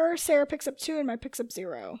 4, Sarah picks up 2, and Mike picks up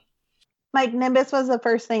 0. Mike, Nimbus was the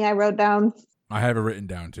first thing I wrote down. I have it written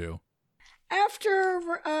down too. After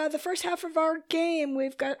the first half of our game,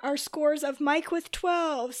 we've got our scores of Mike with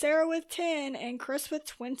 12, Sarah with 10, and Chris with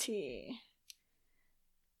 20.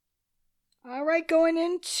 All right, going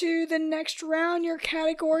into the next round, your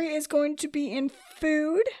category is going to be in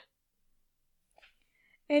food.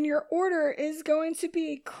 And your order is going to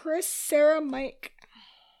be Chris, Sarah, Mike.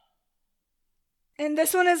 And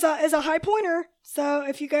this one is a high pointer. So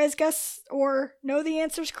if you guys guess or know the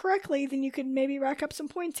answers correctly, then you could maybe rack up some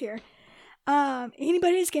points here.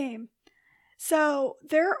 Anybody's game. So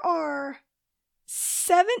there are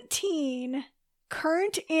 17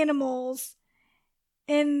 current animals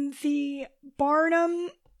in the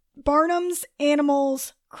Barnum's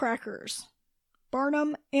Animals Crackers.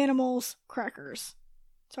 Barnum Animals Crackers.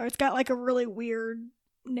 So it's got like a really weird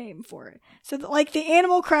name for it. So like the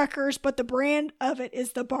animal crackers, but the brand of it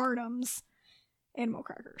is the Barnum's Animal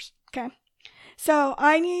Crackers. Okay. So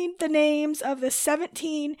I need the names of the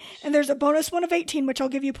 17, and there's a bonus one of 18, which I'll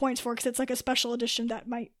give you points for because it's like a special edition that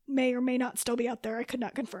may or may not still be out there. I could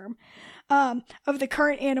not confirm. Of the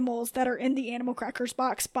current animals that are in the Animal Crackers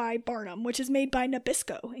box by Barnum, which is made by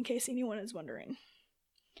Nabisco, in case anyone is wondering.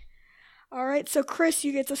 All right, so Chris,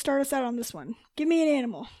 you get to start us out on this one. Give me an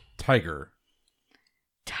animal. Tiger.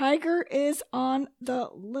 Tiger is on the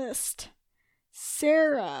list.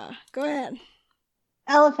 Sarah, go ahead.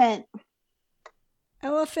 Elephant.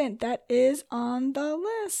 Elephant, that is on the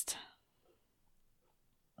list.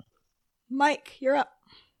 Mike, you're up.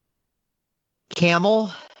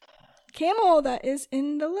 Camel. Camel, that is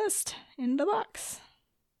in the list, in the box.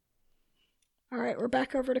 All right, we're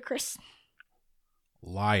back over to Chris.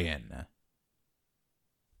 Lion.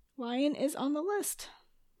 Lion is on the list.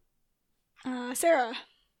 Sarah.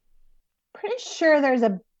 Pretty sure there's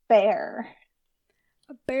a bear.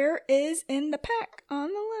 A bear is in the pack on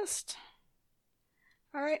the list.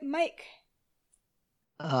 All right, Mike.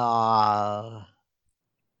 I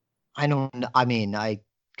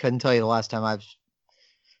couldn't tell you the last time I've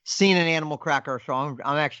seen an animal cracker, so I'm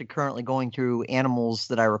actually currently going through animals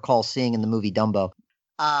that I recall seeing in the movie Dumbo.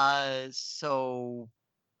 So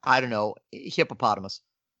I don't know. Hippopotamus.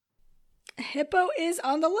 Hippo is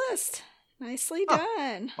on the list. Nicely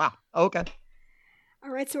done. Wow. Okay. All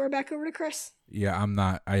right, so we're back over to Chris. Yeah,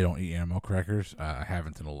 I don't eat animal crackers. I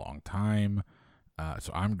haven't in a long time.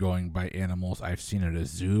 So I'm going by animals I've seen at a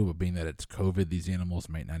zoo, but being that it's COVID, these animals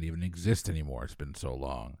might not even exist anymore. It's been so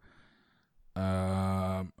long.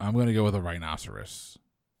 I'm going to go with a rhinoceros.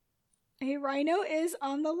 A rhino is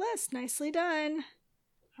on the list. Nicely done.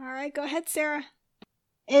 All right, go ahead, Sarah.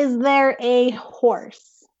 Is there a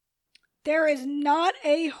horse? There is not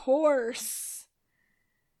a horse.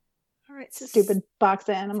 All right, so Stupid box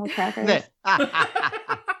of animal crackers.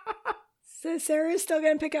 So Sarah is still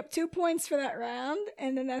going to pick up 2 points for that round,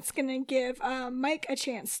 and then that's going to give Mike a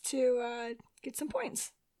chance to get some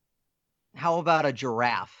points. How about a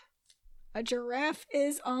giraffe? A giraffe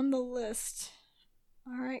is on the list.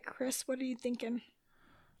 All right, Chris, what are you thinking?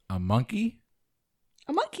 A monkey?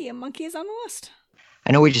 A monkey. A monkey is on the list.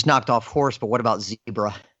 I know we just knocked off horse, but what about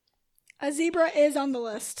zebra? A zebra is on the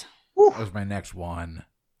list. That was my next one.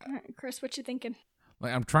 All right, Chris, what you thinking?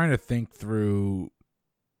 Like, I'm trying to think through.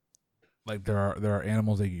 Like, there are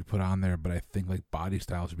animals that you put on there, but I think like body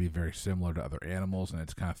styles would be very similar to other animals, and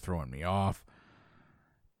it's kind of throwing me off.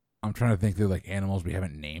 I'm trying to think through like animals we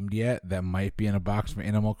haven't named yet that might be in a box of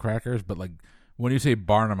animal crackers, but like when you say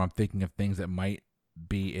Barnum, I'm thinking of things that might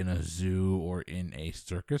be in a zoo or in a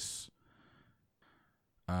circus.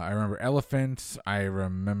 I remember elephants. I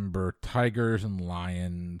remember tigers and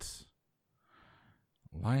lions.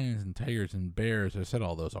 Lions and tigers and bears. I said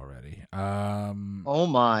all those already. Oh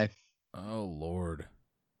my. Oh, Lord.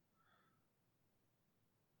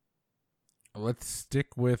 Let's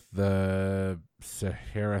stick with the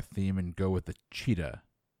Sahara theme and go with the cheetah.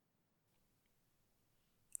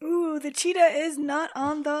 Ooh, the cheetah is not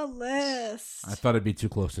on the list. I thought it'd be too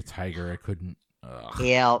close to tiger. I couldn't. Ugh.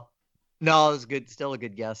 Yeah. No, it was good. Still a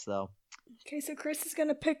good guess, though. Okay, so Chris is going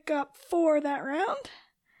to pick up 4 that round.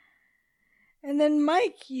 And then,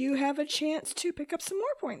 Mike, you have a chance to pick up some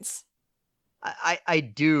more points. I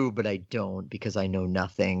do, but I don't because I know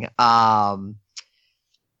nothing. Oh,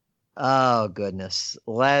 goodness.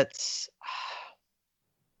 I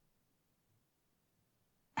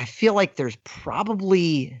feel like there's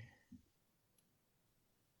probably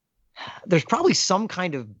some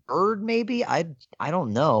kind of bird, maybe. I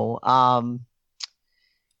don't know.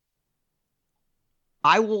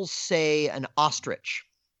 I will say an ostrich.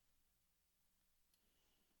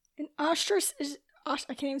 An ostrich is... I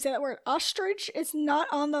can't even say that word. Ostrich is not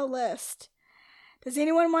on the list. Does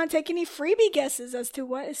anyone want to take any freebie guesses as to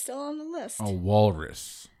what is still on the list? A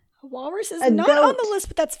walrus. A walrus is A not goat. on the list,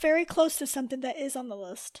 but that's very close to something that is on the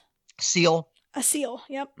list. Seal. A seal,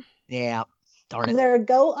 yep. Yeah. Darn Is it. there a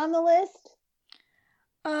goat on the list?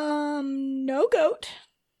 No goat.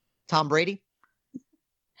 Tom Brady.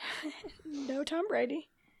 No Tom Brady.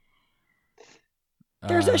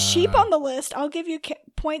 There's a sheep on the list. I'll give you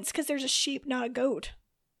points because there's a sheep, not a goat.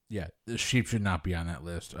 Yeah, the sheep should not be on that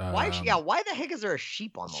list. Why the heck is there a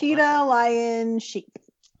sheep on the Cheetah, list? lion, sheep.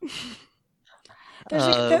 There's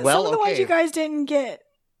some of the ones you guys didn't get.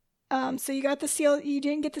 So you got the seal. You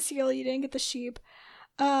didn't get the seal. You didn't get the sheep.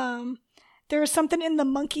 There is something in the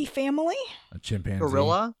monkey family. A chimpanzee.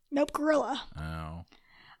 Gorilla. Nope, gorilla. Oh.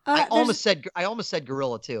 I almost said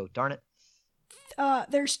gorilla too. Darn it.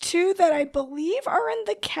 There's 2 that I believe are in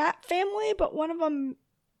the cat family, but one of them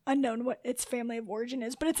unknown what its family of origin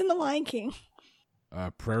is. But it's in the Lion King.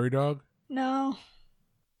 Prairie dog. No.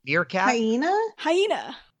 Meerkat.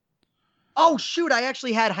 Hyena. Oh shoot! I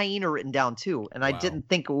actually had hyena written down too, and I Wow. didn't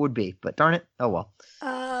think it would be. But darn it! Oh well.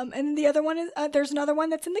 And the other one is there's another one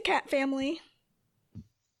that's in the cat family.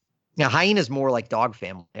 Now hyena's more like dog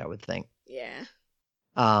family, I would think. Yeah.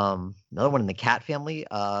 Another one in the cat family.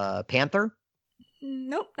 Panther.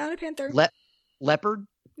 Nope, not a panther. Leopard.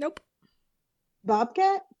 Nope.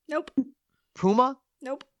 Bobcat? Nope. Puma.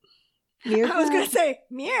 Nope. Meerkat? I was gonna say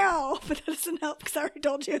meow, but that doesn't help because I already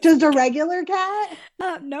told you. Just a regular cat?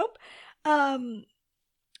 Nope.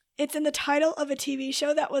 It's in the title of a TV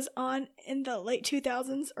show that was on in the late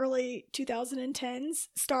 2000s, early 2010s,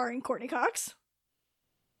 starring Courtney Cox.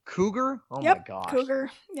 Cougar. Oh Yep, my gosh.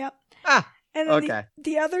 cougar. Yep. Ah. And then Okay.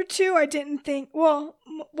 the other 2, I didn't think. Well,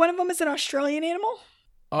 one of them is an Australian animal.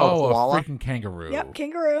 Oh, a koala? freaking kangaroo. Yep,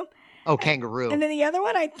 kangaroo. Oh, kangaroo. And then the other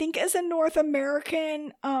one I think is a North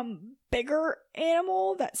American bigger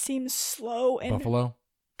animal that seems slow and Buffalo.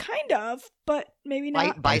 kind of, but maybe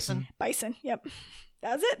not. Bison. Bison. Yep.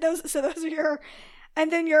 That's it. Those are your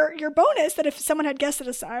And then your bonus that if someone had guessed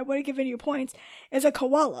it, I would have given you points, is a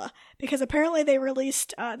koala, because apparently they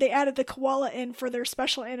released they added the koala in for their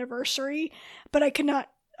special anniversary, but I could not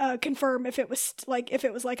confirm if it was like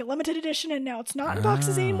a limited edition and now it's not in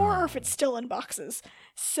boxes anymore, or if it's still in boxes.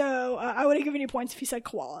 So I would have given you points if you said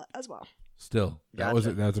koala as well. Still, that was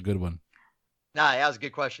a good one. Nah, that was a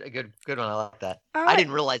good question. A good one. I like that. All I right.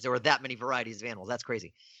 didn't realize there were that many varieties of animals. That's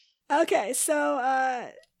crazy. Okay, so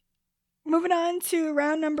moving on to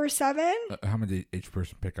round number 7. How many did each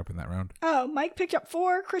person pick up in that round? Oh, Mike picked up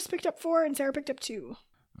 4, Chris picked up 4, and Sarah picked up 2.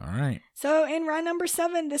 All right. So in round number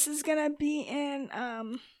 7, this is gonna be in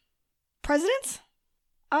presidents.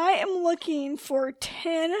 I am looking for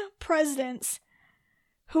 10 presidents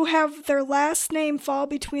who have their last name fall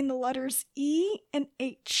between the letters E and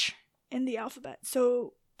H in the alphabet.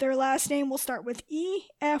 So their last name will start with E,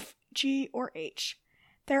 F, G, or H.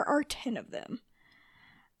 There are 10 of them.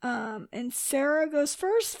 And Sarah goes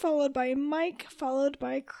first, followed by Mike, followed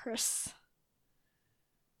by Chris.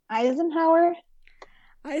 Eisenhower.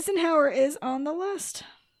 Eisenhower is on the list.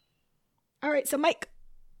 All right, so Mike.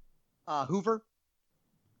 Hoover.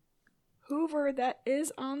 Hoover, that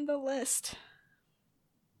is on the list.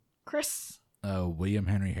 Chris. William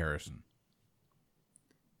Henry Harrison.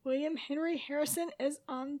 William Henry Harrison is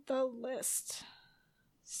on the list.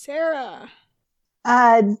 Sarah.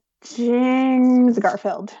 James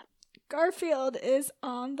Garfield. Garfield is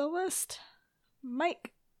on the list.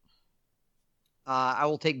 Mike. I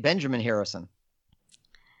will take Benjamin Harrison.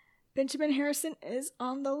 Benjamin Harrison is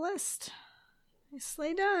on the list.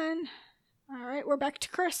 Nicely done. All right, we're back to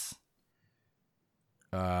Chris.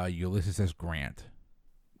 Ulysses S. Grant.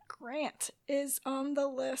 Grant is on the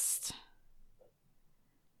list.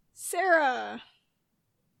 Sarah.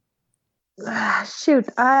 Shoot.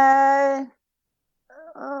 I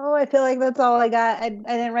feel like that's all I got. I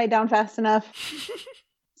didn't write down fast enough.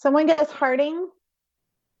 Someone guess Harding.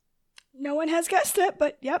 No one has guessed it,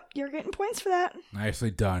 but yep, you're getting points for that.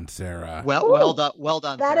 Nicely done, Sarah. Well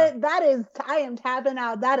done. Sarah. That is. I am tapping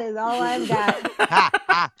out. That is all I've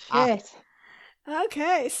got. Shit.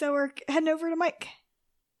 Okay, so we're heading over to Mike.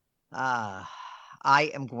 I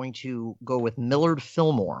am going to go with Millard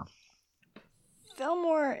Fillmore.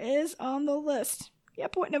 Fillmore is on the list.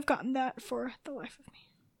 Yep, wouldn't have gotten that for the life of me.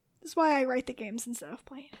 This is why I write the games instead of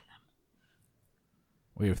playing them.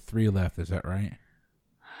 We have 3 left, is that right?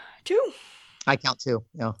 2. I count 2.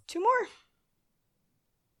 Yeah. 2 more.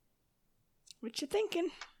 What you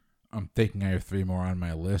thinking? I'm thinking I have 3 more on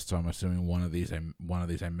my list, so I'm assuming one of these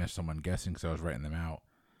I missed someone guessing, so I was writing them out.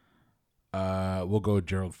 We'll go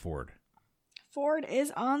Gerald Ford. Ford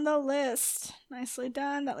is on the list. Nicely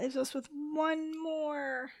done. That leaves us with 1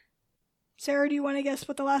 more. Sarah, do you want to guess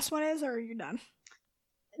what the last one is, or are you done?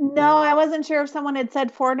 No, I wasn't sure if someone had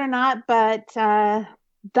said Ford or not, but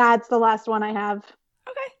that's the last one I have.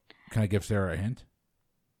 Okay. Can I give Sarah a hint?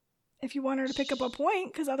 If you want her to pick up a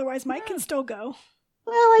point, because otherwise Mike can still go.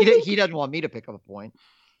 Well, He doesn't want me to pick up a point.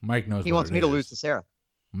 Mike knows. He wants me to lose to Sarah.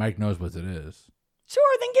 Mike knows what it is.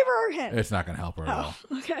 Sure, then give her a hint. It's not going to help her at all.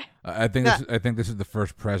 Okay. I think this is the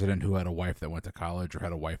first president who had a wife that went to college or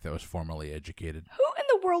had a wife that was formally educated. Who in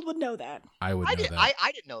the world would know that? I would know that.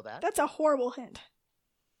 I didn't know that. That's a horrible hint.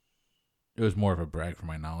 It was more of a brag for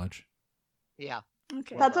my knowledge. Yeah.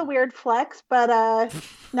 Okay. That's a weird flex, but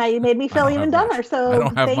now you made me feel even dumber. So I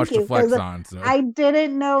don't have thank much you, to flex 'cause on. So I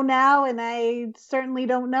didn't know now, and I certainly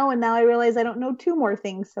don't know, and now I realize I don't know 2 more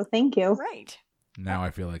things. So thank you. Right. now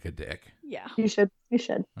I feel like a dick. Yeah. You should. You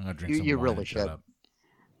should. I'm gonna drink some You wine really and shut should. up.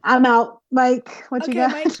 I'm out, Mike. What you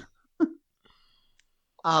got? Mike.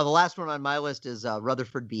 The last one on my list is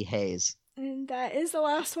Rutherford B. Hayes. And that is the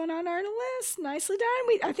last one on our list. Nicely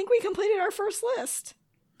done. I think we completed our first list.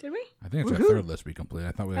 Did we? I think it's our third list we completed.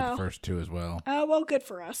 I thought we had the first 2 as well. Oh, well, good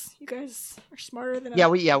for us. You guys are smarter than Yeah, a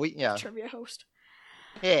we trivia host.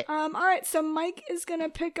 Yeah. All right, so Mike is going to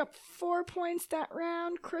pick up 4 points that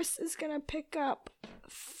round. Chris is going to pick up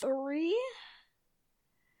 3.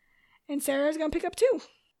 And Sarah is going to pick up 2.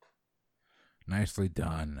 Nicely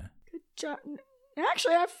done. Good job.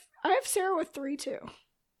 Actually, I have Sarah with 3 too.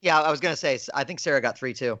 Yeah, I was gonna say. I think Sarah got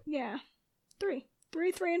 3 too. Yeah. 3,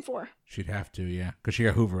 3, and 4. She'd have to, yeah, because she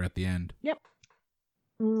got Hoover at the end. Yep.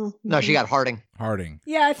 No, she got Harding. Harding.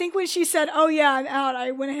 Yeah, I think when she said, "Oh yeah, I'm out,"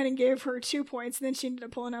 I went ahead and gave her 2 points, and then she ended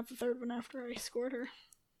up pulling out the third one after I scored her.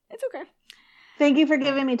 It's okay. Thank you for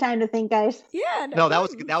giving me time to think, guys. Yeah. No, that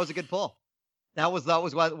was a good pull. That was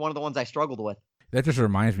one of the ones I struggled with. That just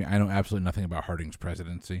reminds me, I know absolutely nothing about Harding's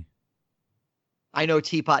presidency. I know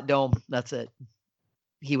Teapot Dome. That's it.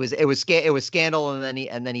 It was Scandal, and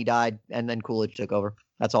then he died, and then Coolidge took over.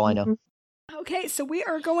 That's all I know. Okay, so we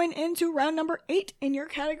are going into round number 8, and your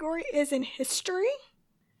category is in history.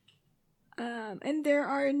 And there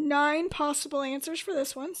are 9 possible answers for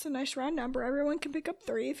this one, so nice round number. Everyone can pick up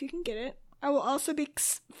 3 if you can get it. I will also be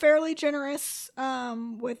fairly generous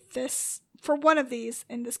with this for one of these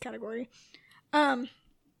in this category. Maybe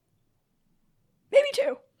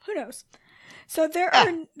 2. Who knows? So there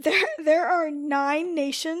are 9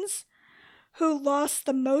 nations who lost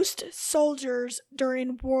the most soldiers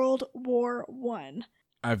during World War I.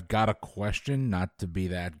 I've got a question, not to be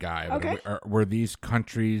that guy. But Okay. were these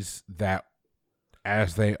countries that,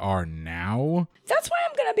 as they are now? That's why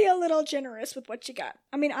I'm going to be a little generous with what you got.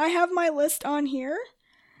 I mean, I have my list on here.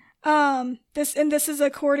 This is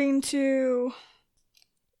according to,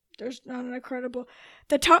 there's not an incredible,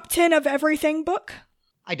 the top 10 of everything book.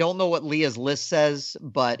 I don't know what Leah's list says,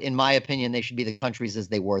 but in my opinion, they should be the countries as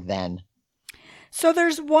they were then. So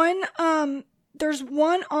there's one on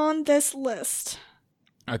this list.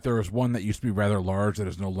 There was one that used to be rather large that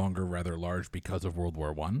is no longer rather large because of World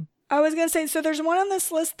War I. I was going to say, so there's one on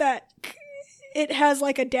this list that it has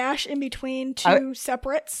like a dash in between 2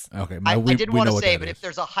 separates. Okay. I didn't want to say, but if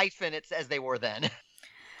there's a hyphen, it's as they were then.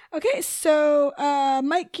 Okay, so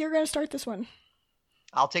Mike, you're going to start this one.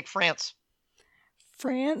 I'll take France.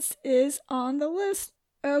 France is on the list.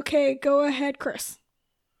 Okay, go ahead, Chris.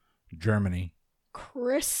 Germany.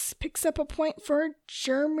 Chris picks up a point for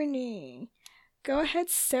Germany. Go ahead,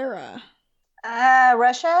 Sarah.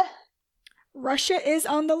 Russia. Russia is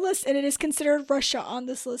on the list, and it is considered Russia on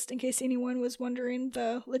this list, in case anyone was wondering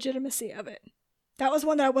the legitimacy of it. That was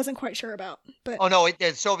one that I wasn't quite sure about. But Oh, no,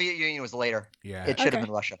 the Soviet Union was later. Yeah. It should have Okay.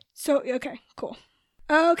 been Russia. So, okay, cool.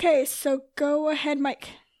 Okay, so go ahead, Mike.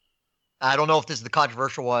 I don't know if this is the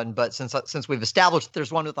controversial one, but since we've established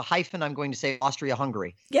there's one with a hyphen, I'm going to say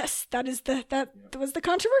Austria-Hungary. Yes, that was the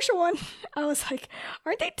controversial one. I was like,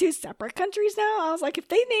 aren't they 2 separate countries now? I was like, if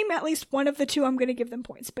they name at least one of the 2, I'm going to give them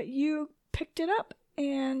points. But you picked it up,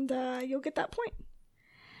 and you'll get that point.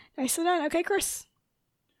 Nicely done. Okay, Chris.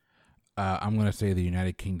 I'm going to say the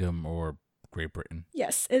United Kingdom or Great Britain.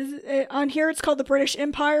 Yes, on here it's called the British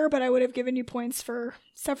Empire, but I would have given you points for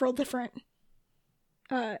several different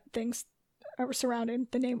things surrounding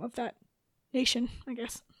the name of that nation, I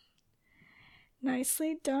guess.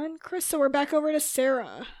 Nicely done, Chris. So we're back over to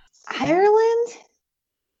Sarah. Ireland?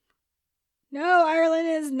 No, Ireland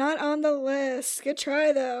is not on the list. Good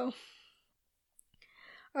try, though.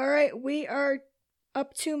 All right, we are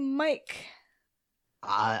up to Mike.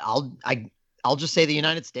 I'll just say the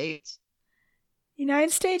United States.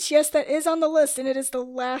 United States, yes, that is on the list, and it is the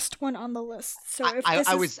last one on the list. So if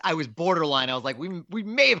I was borderline. I was like, we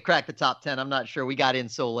may have cracked the top 10. I'm not sure. We got in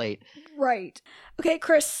so late. right. Okay,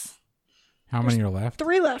 Chris. How many are left?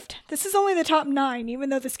 3 left. This is only the top 9,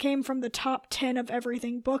 even though this came from the top 10 of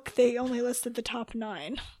everything book. They only listed the top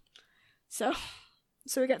 9. So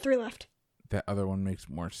we got 3 left. That other one makes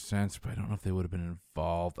more sense, but I don't know if they would have been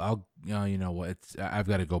involved. You know what? I've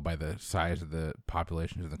got to go by the size of the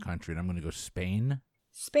populations of the country, and I'm going to go Spain.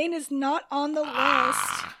 Spain is not on the list.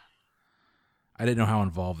 I didn't know how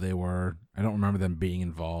involved they were. I don't remember them being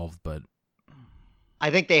involved, but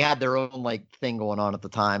I think they had their own thing going on at the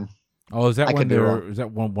time. oh, is that I when could be wrong. is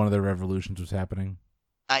that one of their revolutions was happening?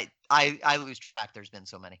 I lose track. There's been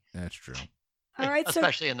so many. That's true. All right,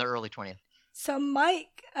 especially in the early 20th. So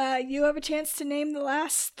Mike, you have a chance to name the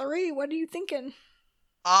last 3. What are you thinking?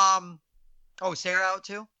 Oh, Sarah out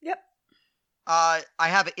too? Yep. I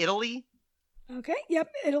have Italy, Okay, yep,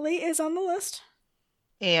 Italy is on the list.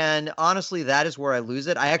 and honestly, that is where I lose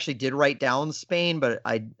it. I actually did write down Spain, but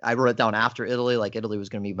I wrote it down after Italy. Like Italy was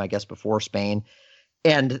going to be my guess before Spain,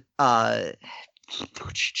 and I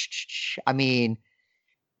mean,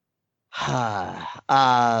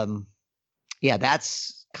 yeah,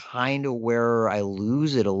 that's kind of where I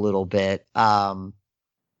lose it a little bit. I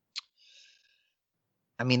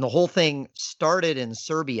mean, the whole thing started in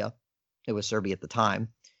Serbia. It was Serbia at the time.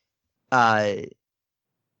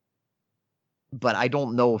 But I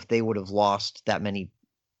don't know if they would have lost that many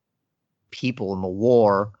people in the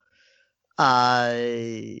war.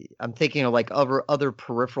 I'm thinking of other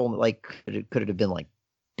peripheral, could it have been like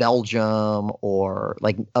Belgium or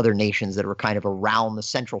like other nations that were kind of around the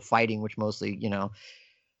central fighting, which mostly,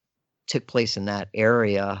 took place in that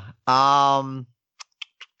area.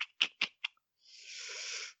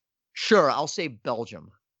 Sure, I'll say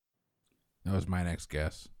Belgium. That was my next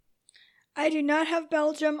guess. I do not have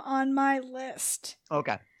Belgium on my list.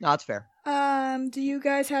 Okay, no, that's fair. Do you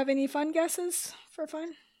guys have any fun guesses for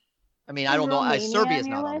fun? I mean, I don't know. Romania Serbia's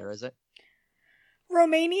on your not on list? there, is it?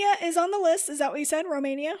 Romania is on the list. Is that what you said?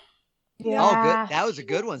 Romania? Yeah. Oh, good. That was a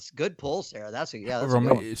good one. Good pull, Sarah. That's a good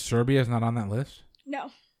one. Serbia's not on that list?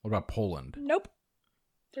 No. What about Poland? Nope.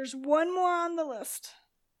 There's one more on the list.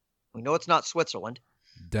 We know it's not Switzerland.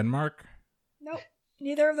 Denmark? Nope.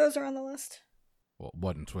 Neither of those are on the list. Well,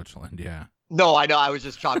 what in Switzerland? Yeah. No, I know. I was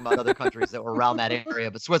just talking about other countries that were around that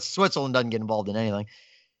area, but Switzerland doesn't get involved in anything.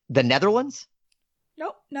 The Netherlands?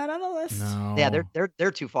 Nope, not on the list. No. Yeah,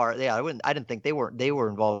 they're too far. Yeah, I didn't think they were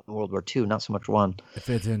involved in World War II, not so much one. If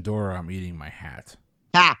it's Andorra, I'm eating my hat.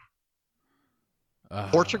 Ha!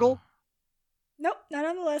 Portugal? Nope, not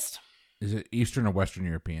on the list. Is it Eastern or Western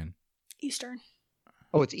European? Eastern.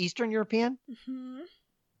 Oh, it's Eastern European? Mm-hmm.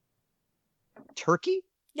 Turkey?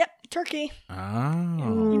 Yep, Turkey.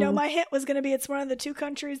 Oh. You know, my hint was going to be it's one of the two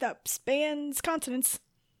countries that spans continents.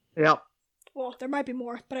 Yep. Well, there might be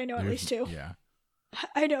more, but I know at least two. Yeah.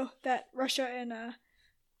 I know that Russia and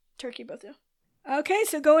Turkey both do. Okay,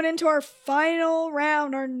 so going into our final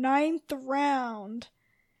round, our 9th round.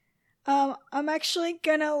 I'm actually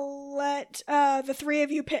gonna let the three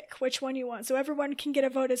of you pick which one you want, so everyone can get a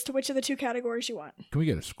vote as to which of the two categories you want. Can we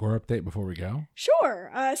get a score update before we go? Sure.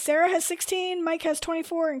 Sarah has 16, Mike has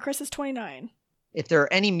 24, and Chris has 29. If there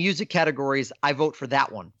are any music categories, I vote for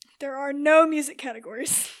that one. There are no music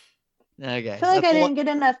categories. Okay. I feel like I didn't get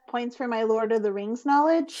enough points for my Lord of the Rings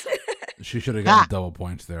knowledge. She should have gotten double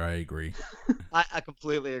points there. I agree. I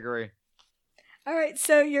completely agree. All right,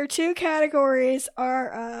 so your two categories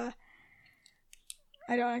are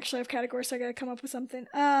I don't actually have categories, so I gotta come up with something.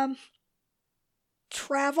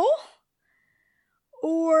 Travel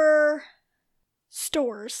or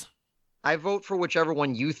stores. I vote for whichever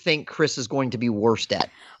one you think Chris is going to be worst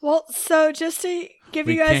at. Well, so just to give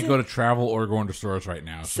We you guys can't go to travel or go into stores right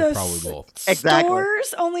now, so probably both. Exactly.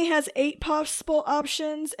 Stores only has 8 possible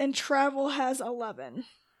options, and travel has 11.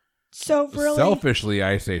 So really, Selfishly,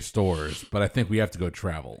 I say stores, but I think we have to go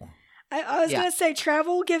travel. I was gonna say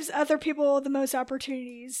travel gives other people the most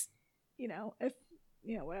opportunities. You know, if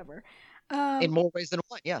whatever. In more ways than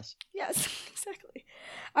one, yes. Yes, exactly.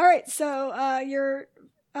 All right, so your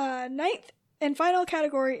 9th and final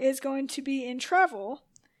category is going to be in travel.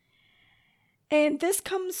 And this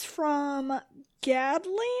comes from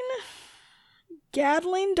Gadling.com.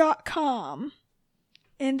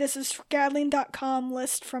 And this is Gadling.com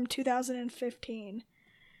list from 2015.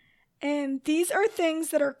 And these are things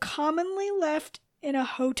that are commonly left in a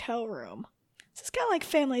hotel room. This is kind of like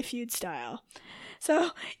Family Feud style.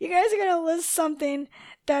 So you guys are going to list something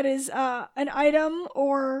that is an item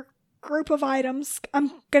or group of items. I'm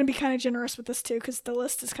going to be kind of generous with this too because the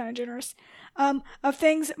list is kind of generous. Of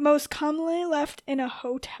things most commonly left in a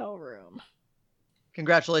hotel room.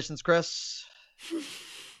 Congratulations, Chris.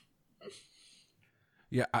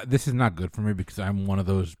 Yeah, this is not good for me because I'm one of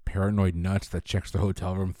those paranoid nuts that checks the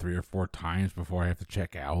hotel room 3 or 4 times before I have to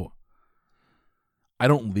check out. I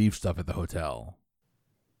don't leave stuff at the hotel.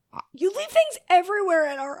 You leave things everywhere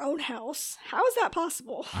at our own house. How is that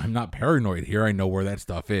possible? I'm not paranoid here. I know where that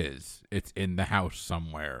stuff is. It's in the house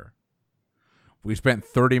somewhere. We spent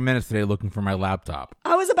 30 minutes today looking for my laptop.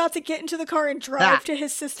 I was about to get into the car and drive to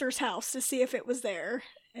his sister's house to see if it was there.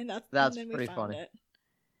 And that's and then pretty we found funny. it.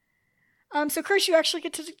 So Chris, you actually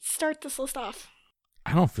get to start this list off.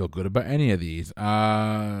 I don't feel good about any of these.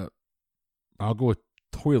 I'll go with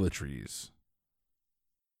toiletries.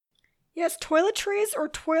 Yes, toiletries or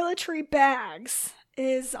toiletry bags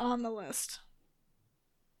is on the list.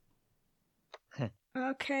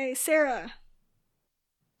 Okay, Sarah.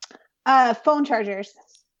 Phone chargers.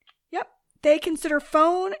 Yep. They consider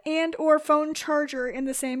phone and or phone charger in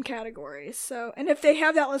the same category. So, and if they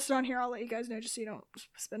have that listed on here, I'll let you guys know just so you don't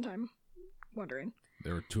spend time wondering.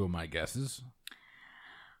 There were 2 of my guesses.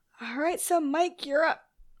 All right, so Mike, you're up.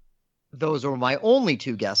 Those are my only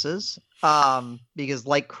 2 guesses. Because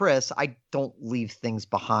like Chris, I don't leave things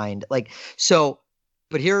behind. But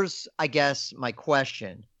here's, I guess, my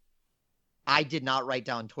question. I did not write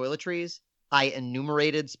down toiletries. I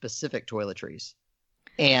enumerated specific toiletries.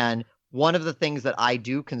 And one of the things that I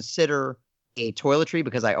do consider a toiletry,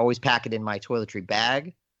 because I always pack it in my toiletry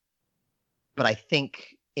bag, but I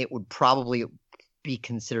think it would probably be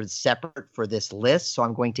considered separate for this list, so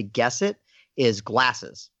I'm going to guess it, is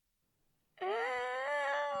glasses.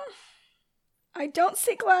 I don't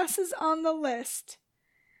see glasses on the list.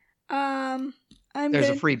 There's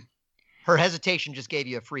a free. Her hesitation just gave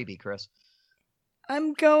you a freebie, Chris.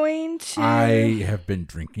 I'm going to. I have been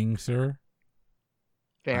drinking, sir.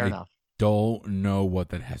 Fair enough. Don't know what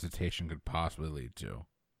that hesitation could possibly lead to.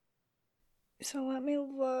 So let me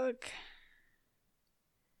look.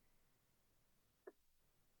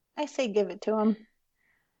 I say give it to him.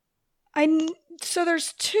 So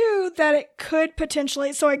there's two that it could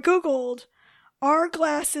potentially. So I Googled, are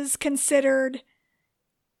glasses considered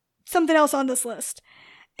something else on this list?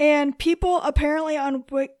 And people apparently on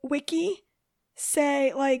Wiki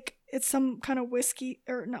say like it's some kind of wiki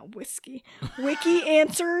answers,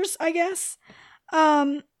 I guess.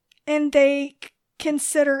 And they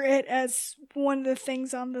consider it as one of the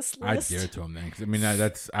things on this list. I dare to them then, 'cause, I mean, I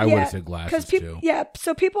would have said glasses too. Yeah,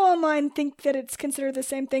 so people online think that it's considered the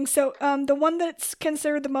same thing. So the one that's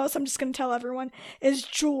considered the most, I'm just going to tell everyone, is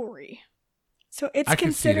jewelry. So it's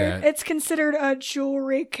considered a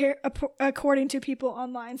jewelry according to people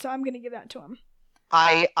online. So I'm going to give that to them.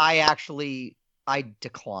 I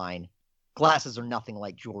decline. Glasses are nothing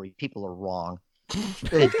like jewelry. People are wrong.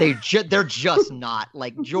 They're just not.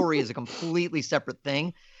 Like, jewelry is a completely separate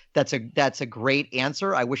thing. That's a great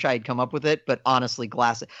answer. I wish I had come up with it, but honestly,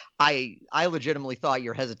 glasses. I legitimately thought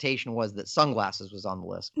your hesitation was that sunglasses was on the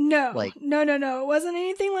list. No, no. It wasn't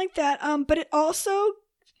anything like that. But it also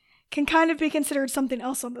can kind of be considered something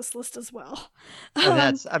else on this list as well.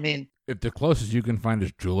 If the closest you can find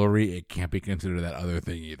is jewelry, it can't be considered that other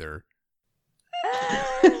thing either.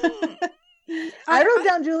 I wrote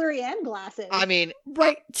down jewelry and glasses.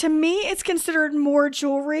 Right. To me, it's considered more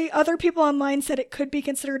jewelry. Other people online said it could be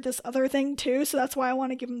considered this other thing too, so that's why I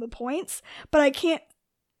want to give them the points. But I can't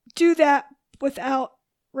do that without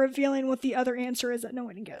revealing what the other answer is that no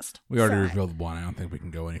one guessed. We already revealed one. I don't think we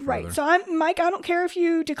can go any further. Right. So Mike, I don't care if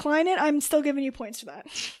you decline it. I'm still giving you points for that.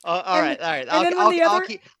 All right.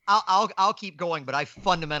 I'll keep going, but I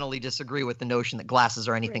fundamentally disagree with the notion that glasses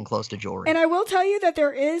are anything close to jewelry. And I will tell you that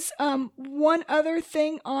there is one other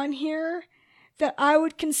thing on here that I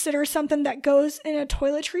would consider something that goes in a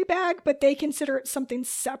toiletry bag, but they consider it something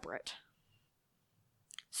separate.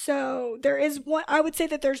 So there is one, I would say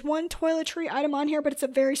that there's one toiletry item on here, but it's a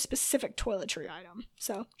very specific toiletry item.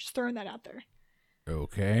 So just throwing that out there.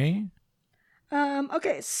 Okay.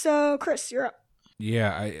 Okay, so Chris, you're up.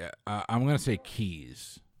 Yeah, I'm going to say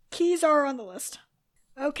keys. Keys are on the list.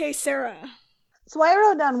 Okay, Sarah. So I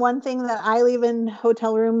wrote down one thing that I leave in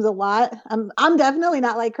hotel rooms a lot. I'm definitely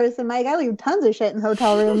not like Chris and Mike. I leave tons of shit in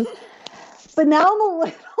hotel rooms. But now I'm a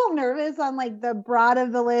little nervous on like the broad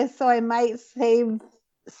of the list, so I might save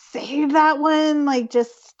that one, like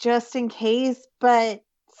just in case. But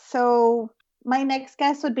so my next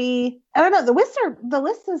guess would be, I don't know, the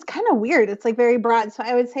list is kind of weird. It's like very broad, so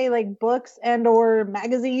I would say like books and or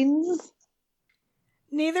magazines.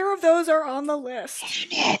 Neither of those are on the list.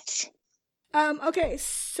 Damn it. Okay,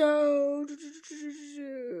 so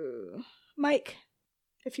Mike,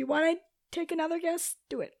 if you want to take another guess,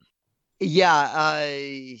 do it. Yeah,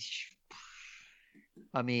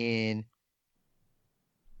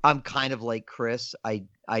 I'm kind of like Chris. I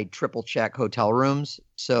triple check hotel rooms,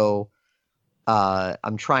 so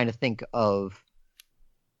I'm trying to think of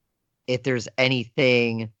if there's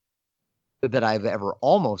anything that I've ever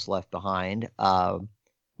almost left behind,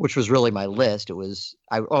 which was really my list. It was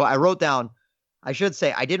I wrote down. I should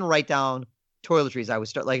say I didn't write down toiletries.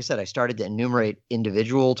 Like I said, I started to enumerate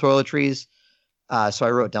individual toiletries. So I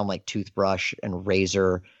wrote down like toothbrush and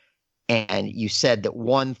razor. And you said that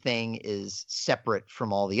one thing is separate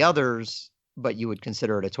from all the others, but you would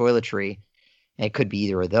consider it a toiletry. And it could be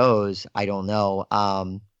either of those. I don't know.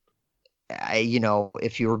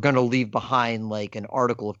 If you were going to leave behind like an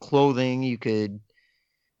article of clothing, you could,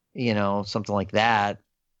 something like that.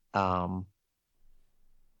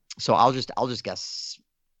 So I'll just guess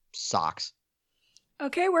socks.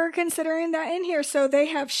 Okay, we're considering that in here. So they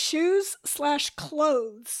have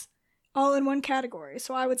shoes/clothes all in one category.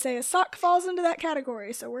 So I would say a sock falls into that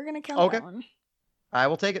category. So we're going to count that one. I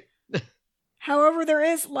will take it. However, there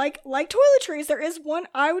is, like toiletries, there is one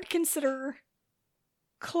I would consider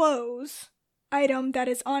clothes item that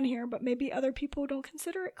is on here, but maybe other people don't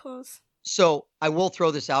consider it clothes. So I will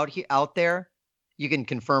throw this out there. You can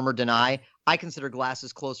confirm or deny. I consider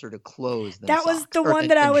glasses closer to clothes than that was the one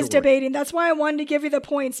that I was debating. That's why I wanted to give you the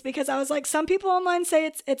points, because I was like, some people online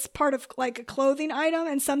say it's part of like a clothing item,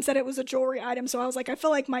 and some said it was a jewelry item. So I was like, I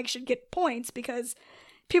feel like Mike should get points because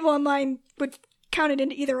people online would count it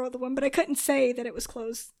into either of the one, but I couldn't say that it was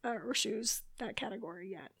clothes or shoes, that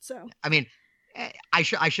category yet. So I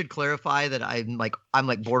should clarify that I'm like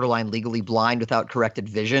borderline legally blind without corrected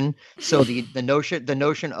vision. So the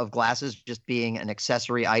notion of glasses just being an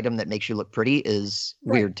accessory item that makes you look pretty is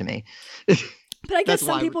weird to me. But I guess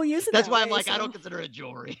some people use it. That's why I'm like, I don't consider it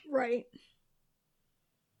jewelry. Right.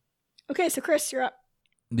 Okay, so Chris, you're up.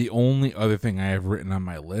 The only other thing I have written on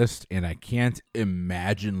my list, and I can't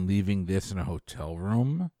imagine leaving this in a hotel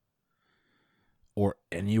room, or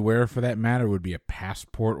anywhere for that matter, would be a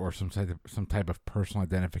passport or some type of personal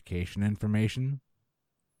identification information.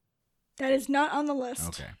 That is not on the list.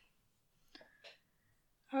 Okay.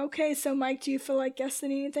 Okay, so Mike, do you feel like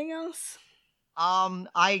guessing anything else?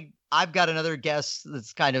 I've got another guess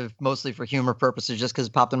that's kind of mostly for humor purposes, just because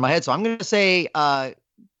it popped in my head. So I'm going to say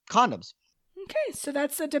condoms. Okay, so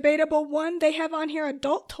that's a debatable one. They have on here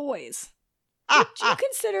adult toys. Would you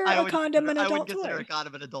consider a condom an adult toy? I would consider a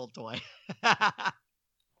condom an adult toy.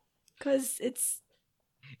 Because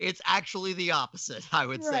it's actually the opposite, I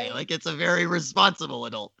would say. Right. Like, it's a very responsible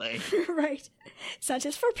adult thing. right. It's not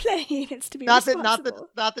just for playing; it's to be Not responsible.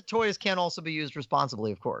 that toys can also be used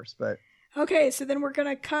responsibly, of course. But Okay, so then we're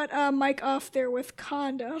gonna cut Mike off there with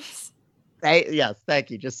condoms. yes, thank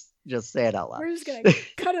you. Just say it out loud. We're just gonna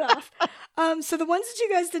cut it off. So the ones that you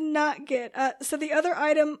guys did not get. So the other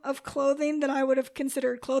item of clothing that I would have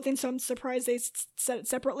considered clothing, so I'm surprised they said it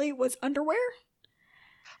separately, was underwear.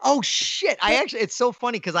 Oh shit! It's so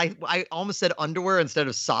funny because I almost said underwear instead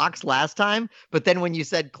of socks last time, but then when you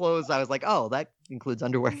said clothes, I was like, oh, that includes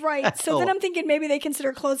underwear. Right. So then I'm thinking maybe they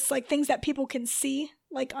consider clothes like things that people can see,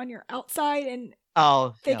 like on your outside, and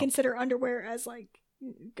they consider underwear as like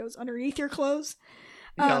goes underneath your clothes.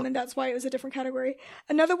 And that's why it was a different category.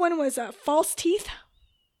 Another one was false teeth.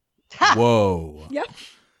 Whoa. Yep.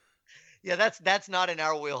 Yeah, that's not in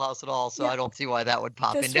our wheelhouse at all, so I don't see why that would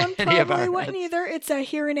pop this into one any of our probably wasn't heads. either. It's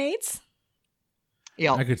hearing aids.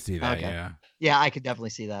 Yeah, I could see that, Okay. yeah. Yeah, I could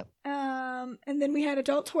definitely see that. And then we had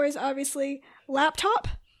adult toys, obviously. Laptop.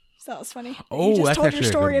 So that was funny. Oh, you just that's told your actually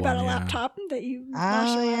a story good about one, a yeah. laptop that you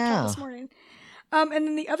lost your laptop yeah. this morning. And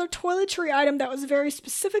then the other toiletry item that was very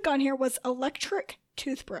specific on here was electric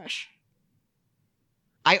toothbrush.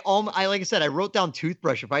 I like I said, I wrote down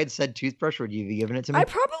toothbrush. If I had said toothbrush, would you have given it to me? I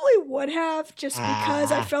probably would have, just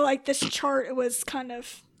because I feel like this chart was kind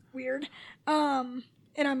of weird. And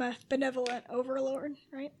I'm a benevolent overlord,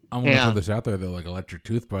 right? I'm going to throw this out there, though. Like, electric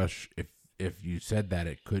toothbrush, if you said that,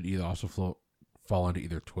 it could either also fall into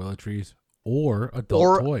either toiletries or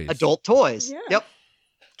adult toys. Adult toys. Yeah. Yep.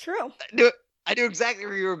 True. I knew exactly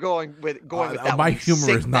where you were going with that. My one,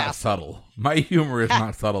 humor is not bastard. subtle. My humor is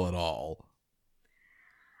not subtle at all.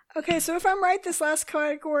 Okay, so if I'm right, this last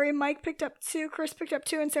category, Mike picked up 2, Chris picked up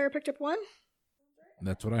 2, and Sarah picked up 1.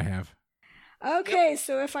 That's what I have. Okay,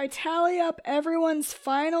 so if I tally up everyone's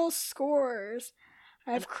final scores,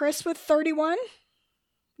 I have Chris with 31.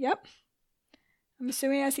 Yep. I'm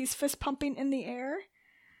assuming as he's fist pumping in the air.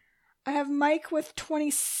 I have Mike with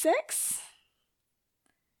 26.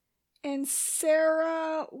 And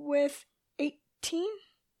Sarah with 18.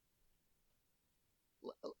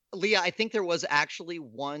 Leah, I think there was actually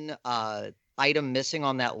one item missing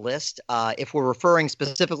on that list. If we're referring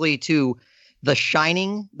specifically to The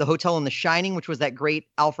Shining, the hotel in The Shining, which was that great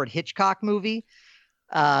Alfred Hitchcock movie.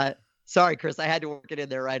 Sorry, Chris, I had to work it in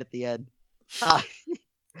there right at the end.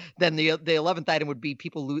 Then the 11th item would be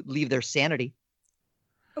people leave their sanity.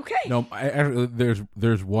 Okay. No,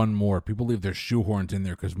 there's one more. People leave their shoehorns in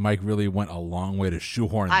there because Mike really went a long way to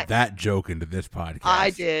shoehorn that joke into this podcast.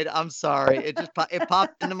 I did. I'm sorry. It just it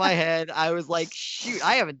popped into my head. I was like, shoot,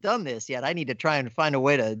 I haven't done this yet. I need to try and find a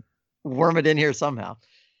way to worm it in here somehow.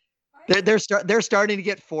 They're starting to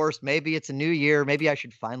get forced. Maybe it's a new year. Maybe I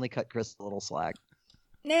should finally cut Chris a little slack.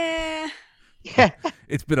 Nah. Yeah.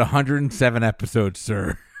 It's been 107 episodes,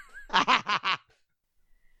 sir.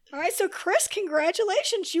 All right, so Chris,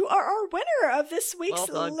 congratulations. You are our winner of this week's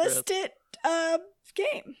Well done, List It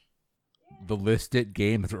game. The List It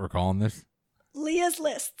game, that's what we're calling this? Leah's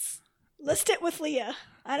Lists. List it with Leah.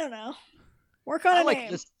 I don't know. Work on a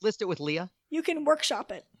name. List it with Leah. You can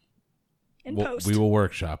workshop it in post. We will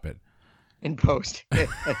workshop it. In post.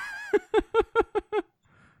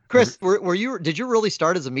 Chris, did you really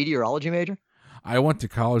start as a meteorology major? I went to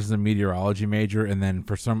college as a meteorology major, and then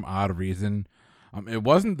for some odd reason, it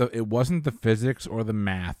wasn't the physics or the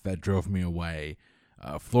math that drove me away.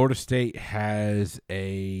 Florida State has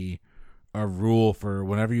a rule for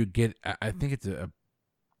whenever you get, I think it's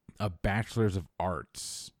a bachelor's of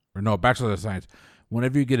arts, or no, a bachelor's of science.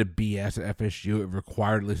 Whenever you get a BS at FSU, it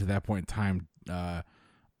required, at least at that point in time,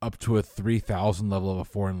 up to a 3,000 level of a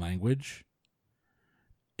foreign language.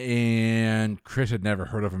 And Chris had never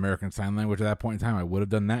heard of American Sign Language at that point in time. I would have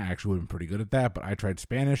done that. I actually would have been pretty good at that, but I tried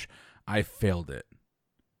Spanish. I failed it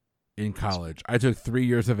in college. I took 3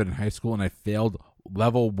 years of it in high school, and I failed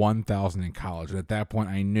level 1,000 in college. And at that point,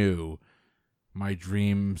 I knew my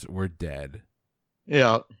dreams were dead.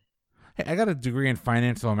 Yeah. Hey, I got a degree in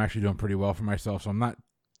finance, so I'm actually doing pretty well for myself, so I'm not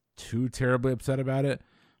too terribly upset about it.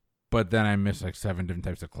 But then I missed like 7 different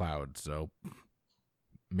types of clouds, so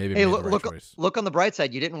maybe Hey, made look, the right choice. look on the bright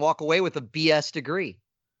side. You didn't walk away with a BS degree.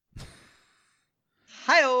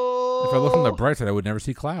 Hi-oh! If I look on the bright side, I would never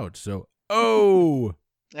see clouds. So,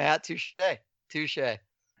 Yeah, touche.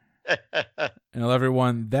 And hello,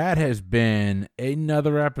 everyone. That has been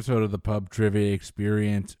another episode of the Pub Trivia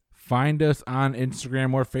Experience. Find us on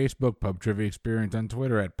Instagram or Facebook, Pub Trivia Experience, on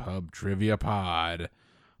Twitter at Pub Trivia Pod,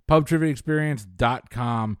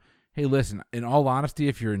 pubtriviaexperience.com. Hey, listen, in all honesty,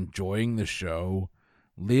 if you're enjoying the show,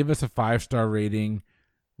 leave us a 5-star rating.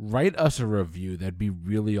 Write us a review. That'd be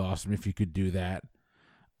really awesome if you could do that.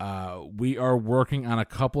 We are working on a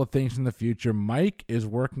couple of things in the future. Mike is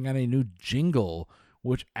working on a new jingle,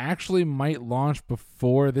 which actually might launch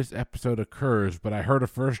before this episode occurs, but I heard a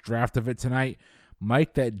first draft of it tonight.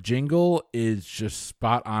 Mike, that jingle is just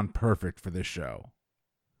spot on perfect for this show.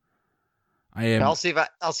 I'll see if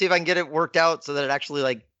I can get it worked out so that it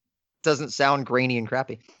actually doesn't sound grainy and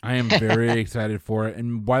crappy. I am very excited for it.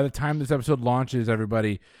 And by the time this episode launches,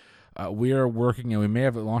 everybody, we are working, and we may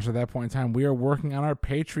have it launched at that point in time, we are working on our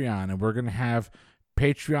Patreon, and we're going to have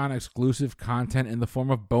Patreon exclusive content in the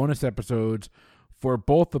form of bonus episodes for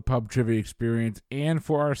both the Pub Trivia Experience and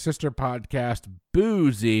for our sister podcast,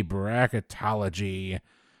 Boozy Bracketology.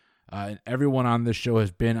 And everyone on this show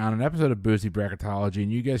has been on an episode of Boozy Bracketology,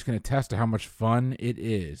 and you guys can attest to how much fun it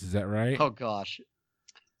is. Is that right? Oh gosh,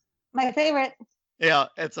 My favorite. yeah,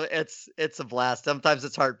 it's a blast. Sometimes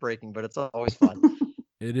it's heartbreaking, but it's always fun.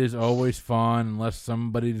 It is always fun, unless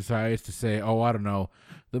somebody decides to say, oh, I don't know,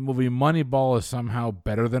 the movie Moneyball is somehow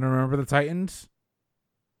better than Remember the Titans.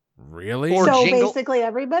 Really? Or So Jingle- basically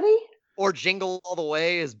everybody? Or Jingle All the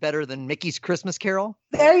Way is better than Mickey's Christmas Carol.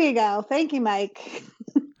 There you go. Thank you, Mike.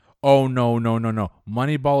 Oh, no.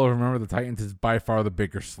 Moneyball or Remember the Titans is by far the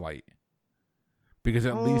bigger slight. Because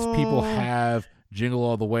at least people have Jingle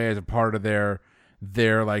All the Way as a part of their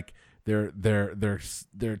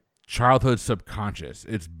childhood subconscious.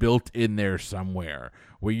 It's built in there somewhere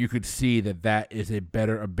where you could see that is a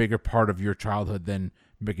bigger part of your childhood than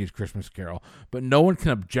Mickey's Christmas Carol. But no one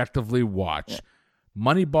can objectively watch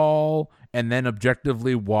Moneyball and then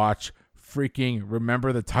objectively watch freaking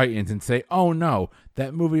Remember the Titans and say, oh no,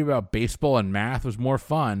 that movie about baseball and math was more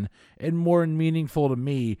fun and more meaningful to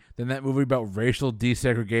me than that movie about racial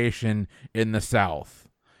desegregation in the South,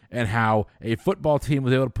 and how a football team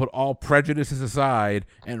was able to put all prejudices aside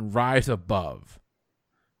and rise above.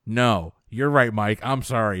 No, you're right, Mike. I'm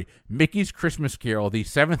sorry. Mickey's Christmas Carol, the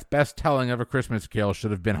 7th best telling of a Christmas Carol,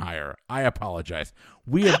 should have been higher. I apologize.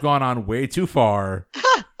 We have gone on way too far.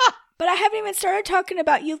 But I haven't even started talking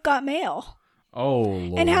about You've Got Mail. Oh,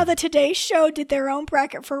 Lord. And how the Today Show did their own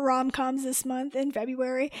bracket for rom-coms this month in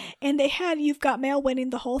February, and they had You've Got Mail winning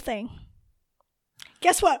the whole thing.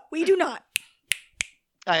 Guess what? We do not.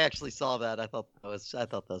 I actually saw that. I thought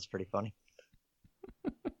that was pretty funny.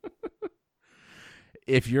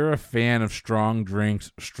 If you're a fan of strong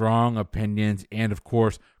drinks, strong opinions, and of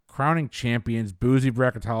course, crowning champions, Boozy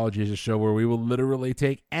Bracketology is a show where we will literally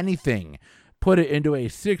take anything, put it into a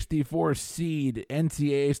 64-seed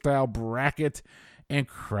NCAA-style bracket, and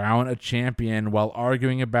crown a champion while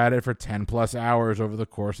arguing about it for 10-plus hours over the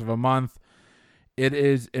course of a month. It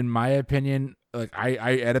is, in my opinion, I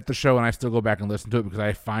edit the show and I still go back and listen to it because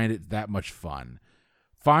I find it that much fun.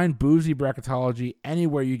 Find Boozy Bracketology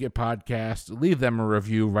anywhere you get podcasts. Leave them a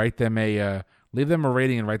review. Leave them a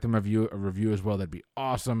rating and write them a review as well. That'd be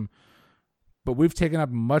awesome. But we've taken up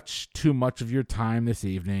much too much of your time this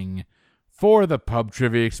evening. For the Pub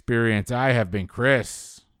Trivia Experience, I have been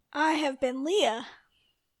Chris. I have been Leah.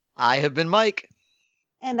 I have been Mike.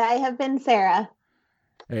 And I have been Sarah.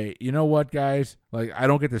 Hey, you know what, guys? I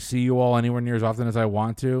don't get to see you all anywhere near as often as I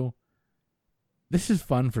want to. This is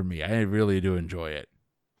fun for me. I really do enjoy it.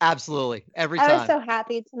 Absolutely. Every I time. was so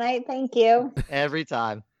happy tonight. Thank you. Every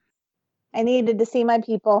time. I needed to see my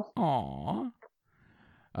people. Aww.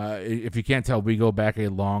 If you can't tell, we go back a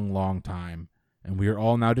long, long time. And we are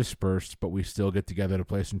all now dispersed, but we still get together to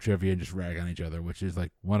play some trivia and just rag on each other, which is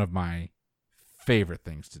one of my favorite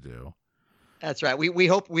things to do. That's right. We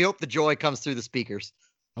hope the joy comes through the speakers.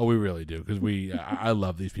 Oh, we really do, because I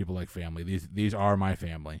love these people like family. These are my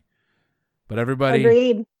family. But everybody,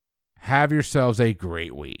 Agreed. have yourselves a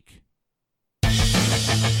great week.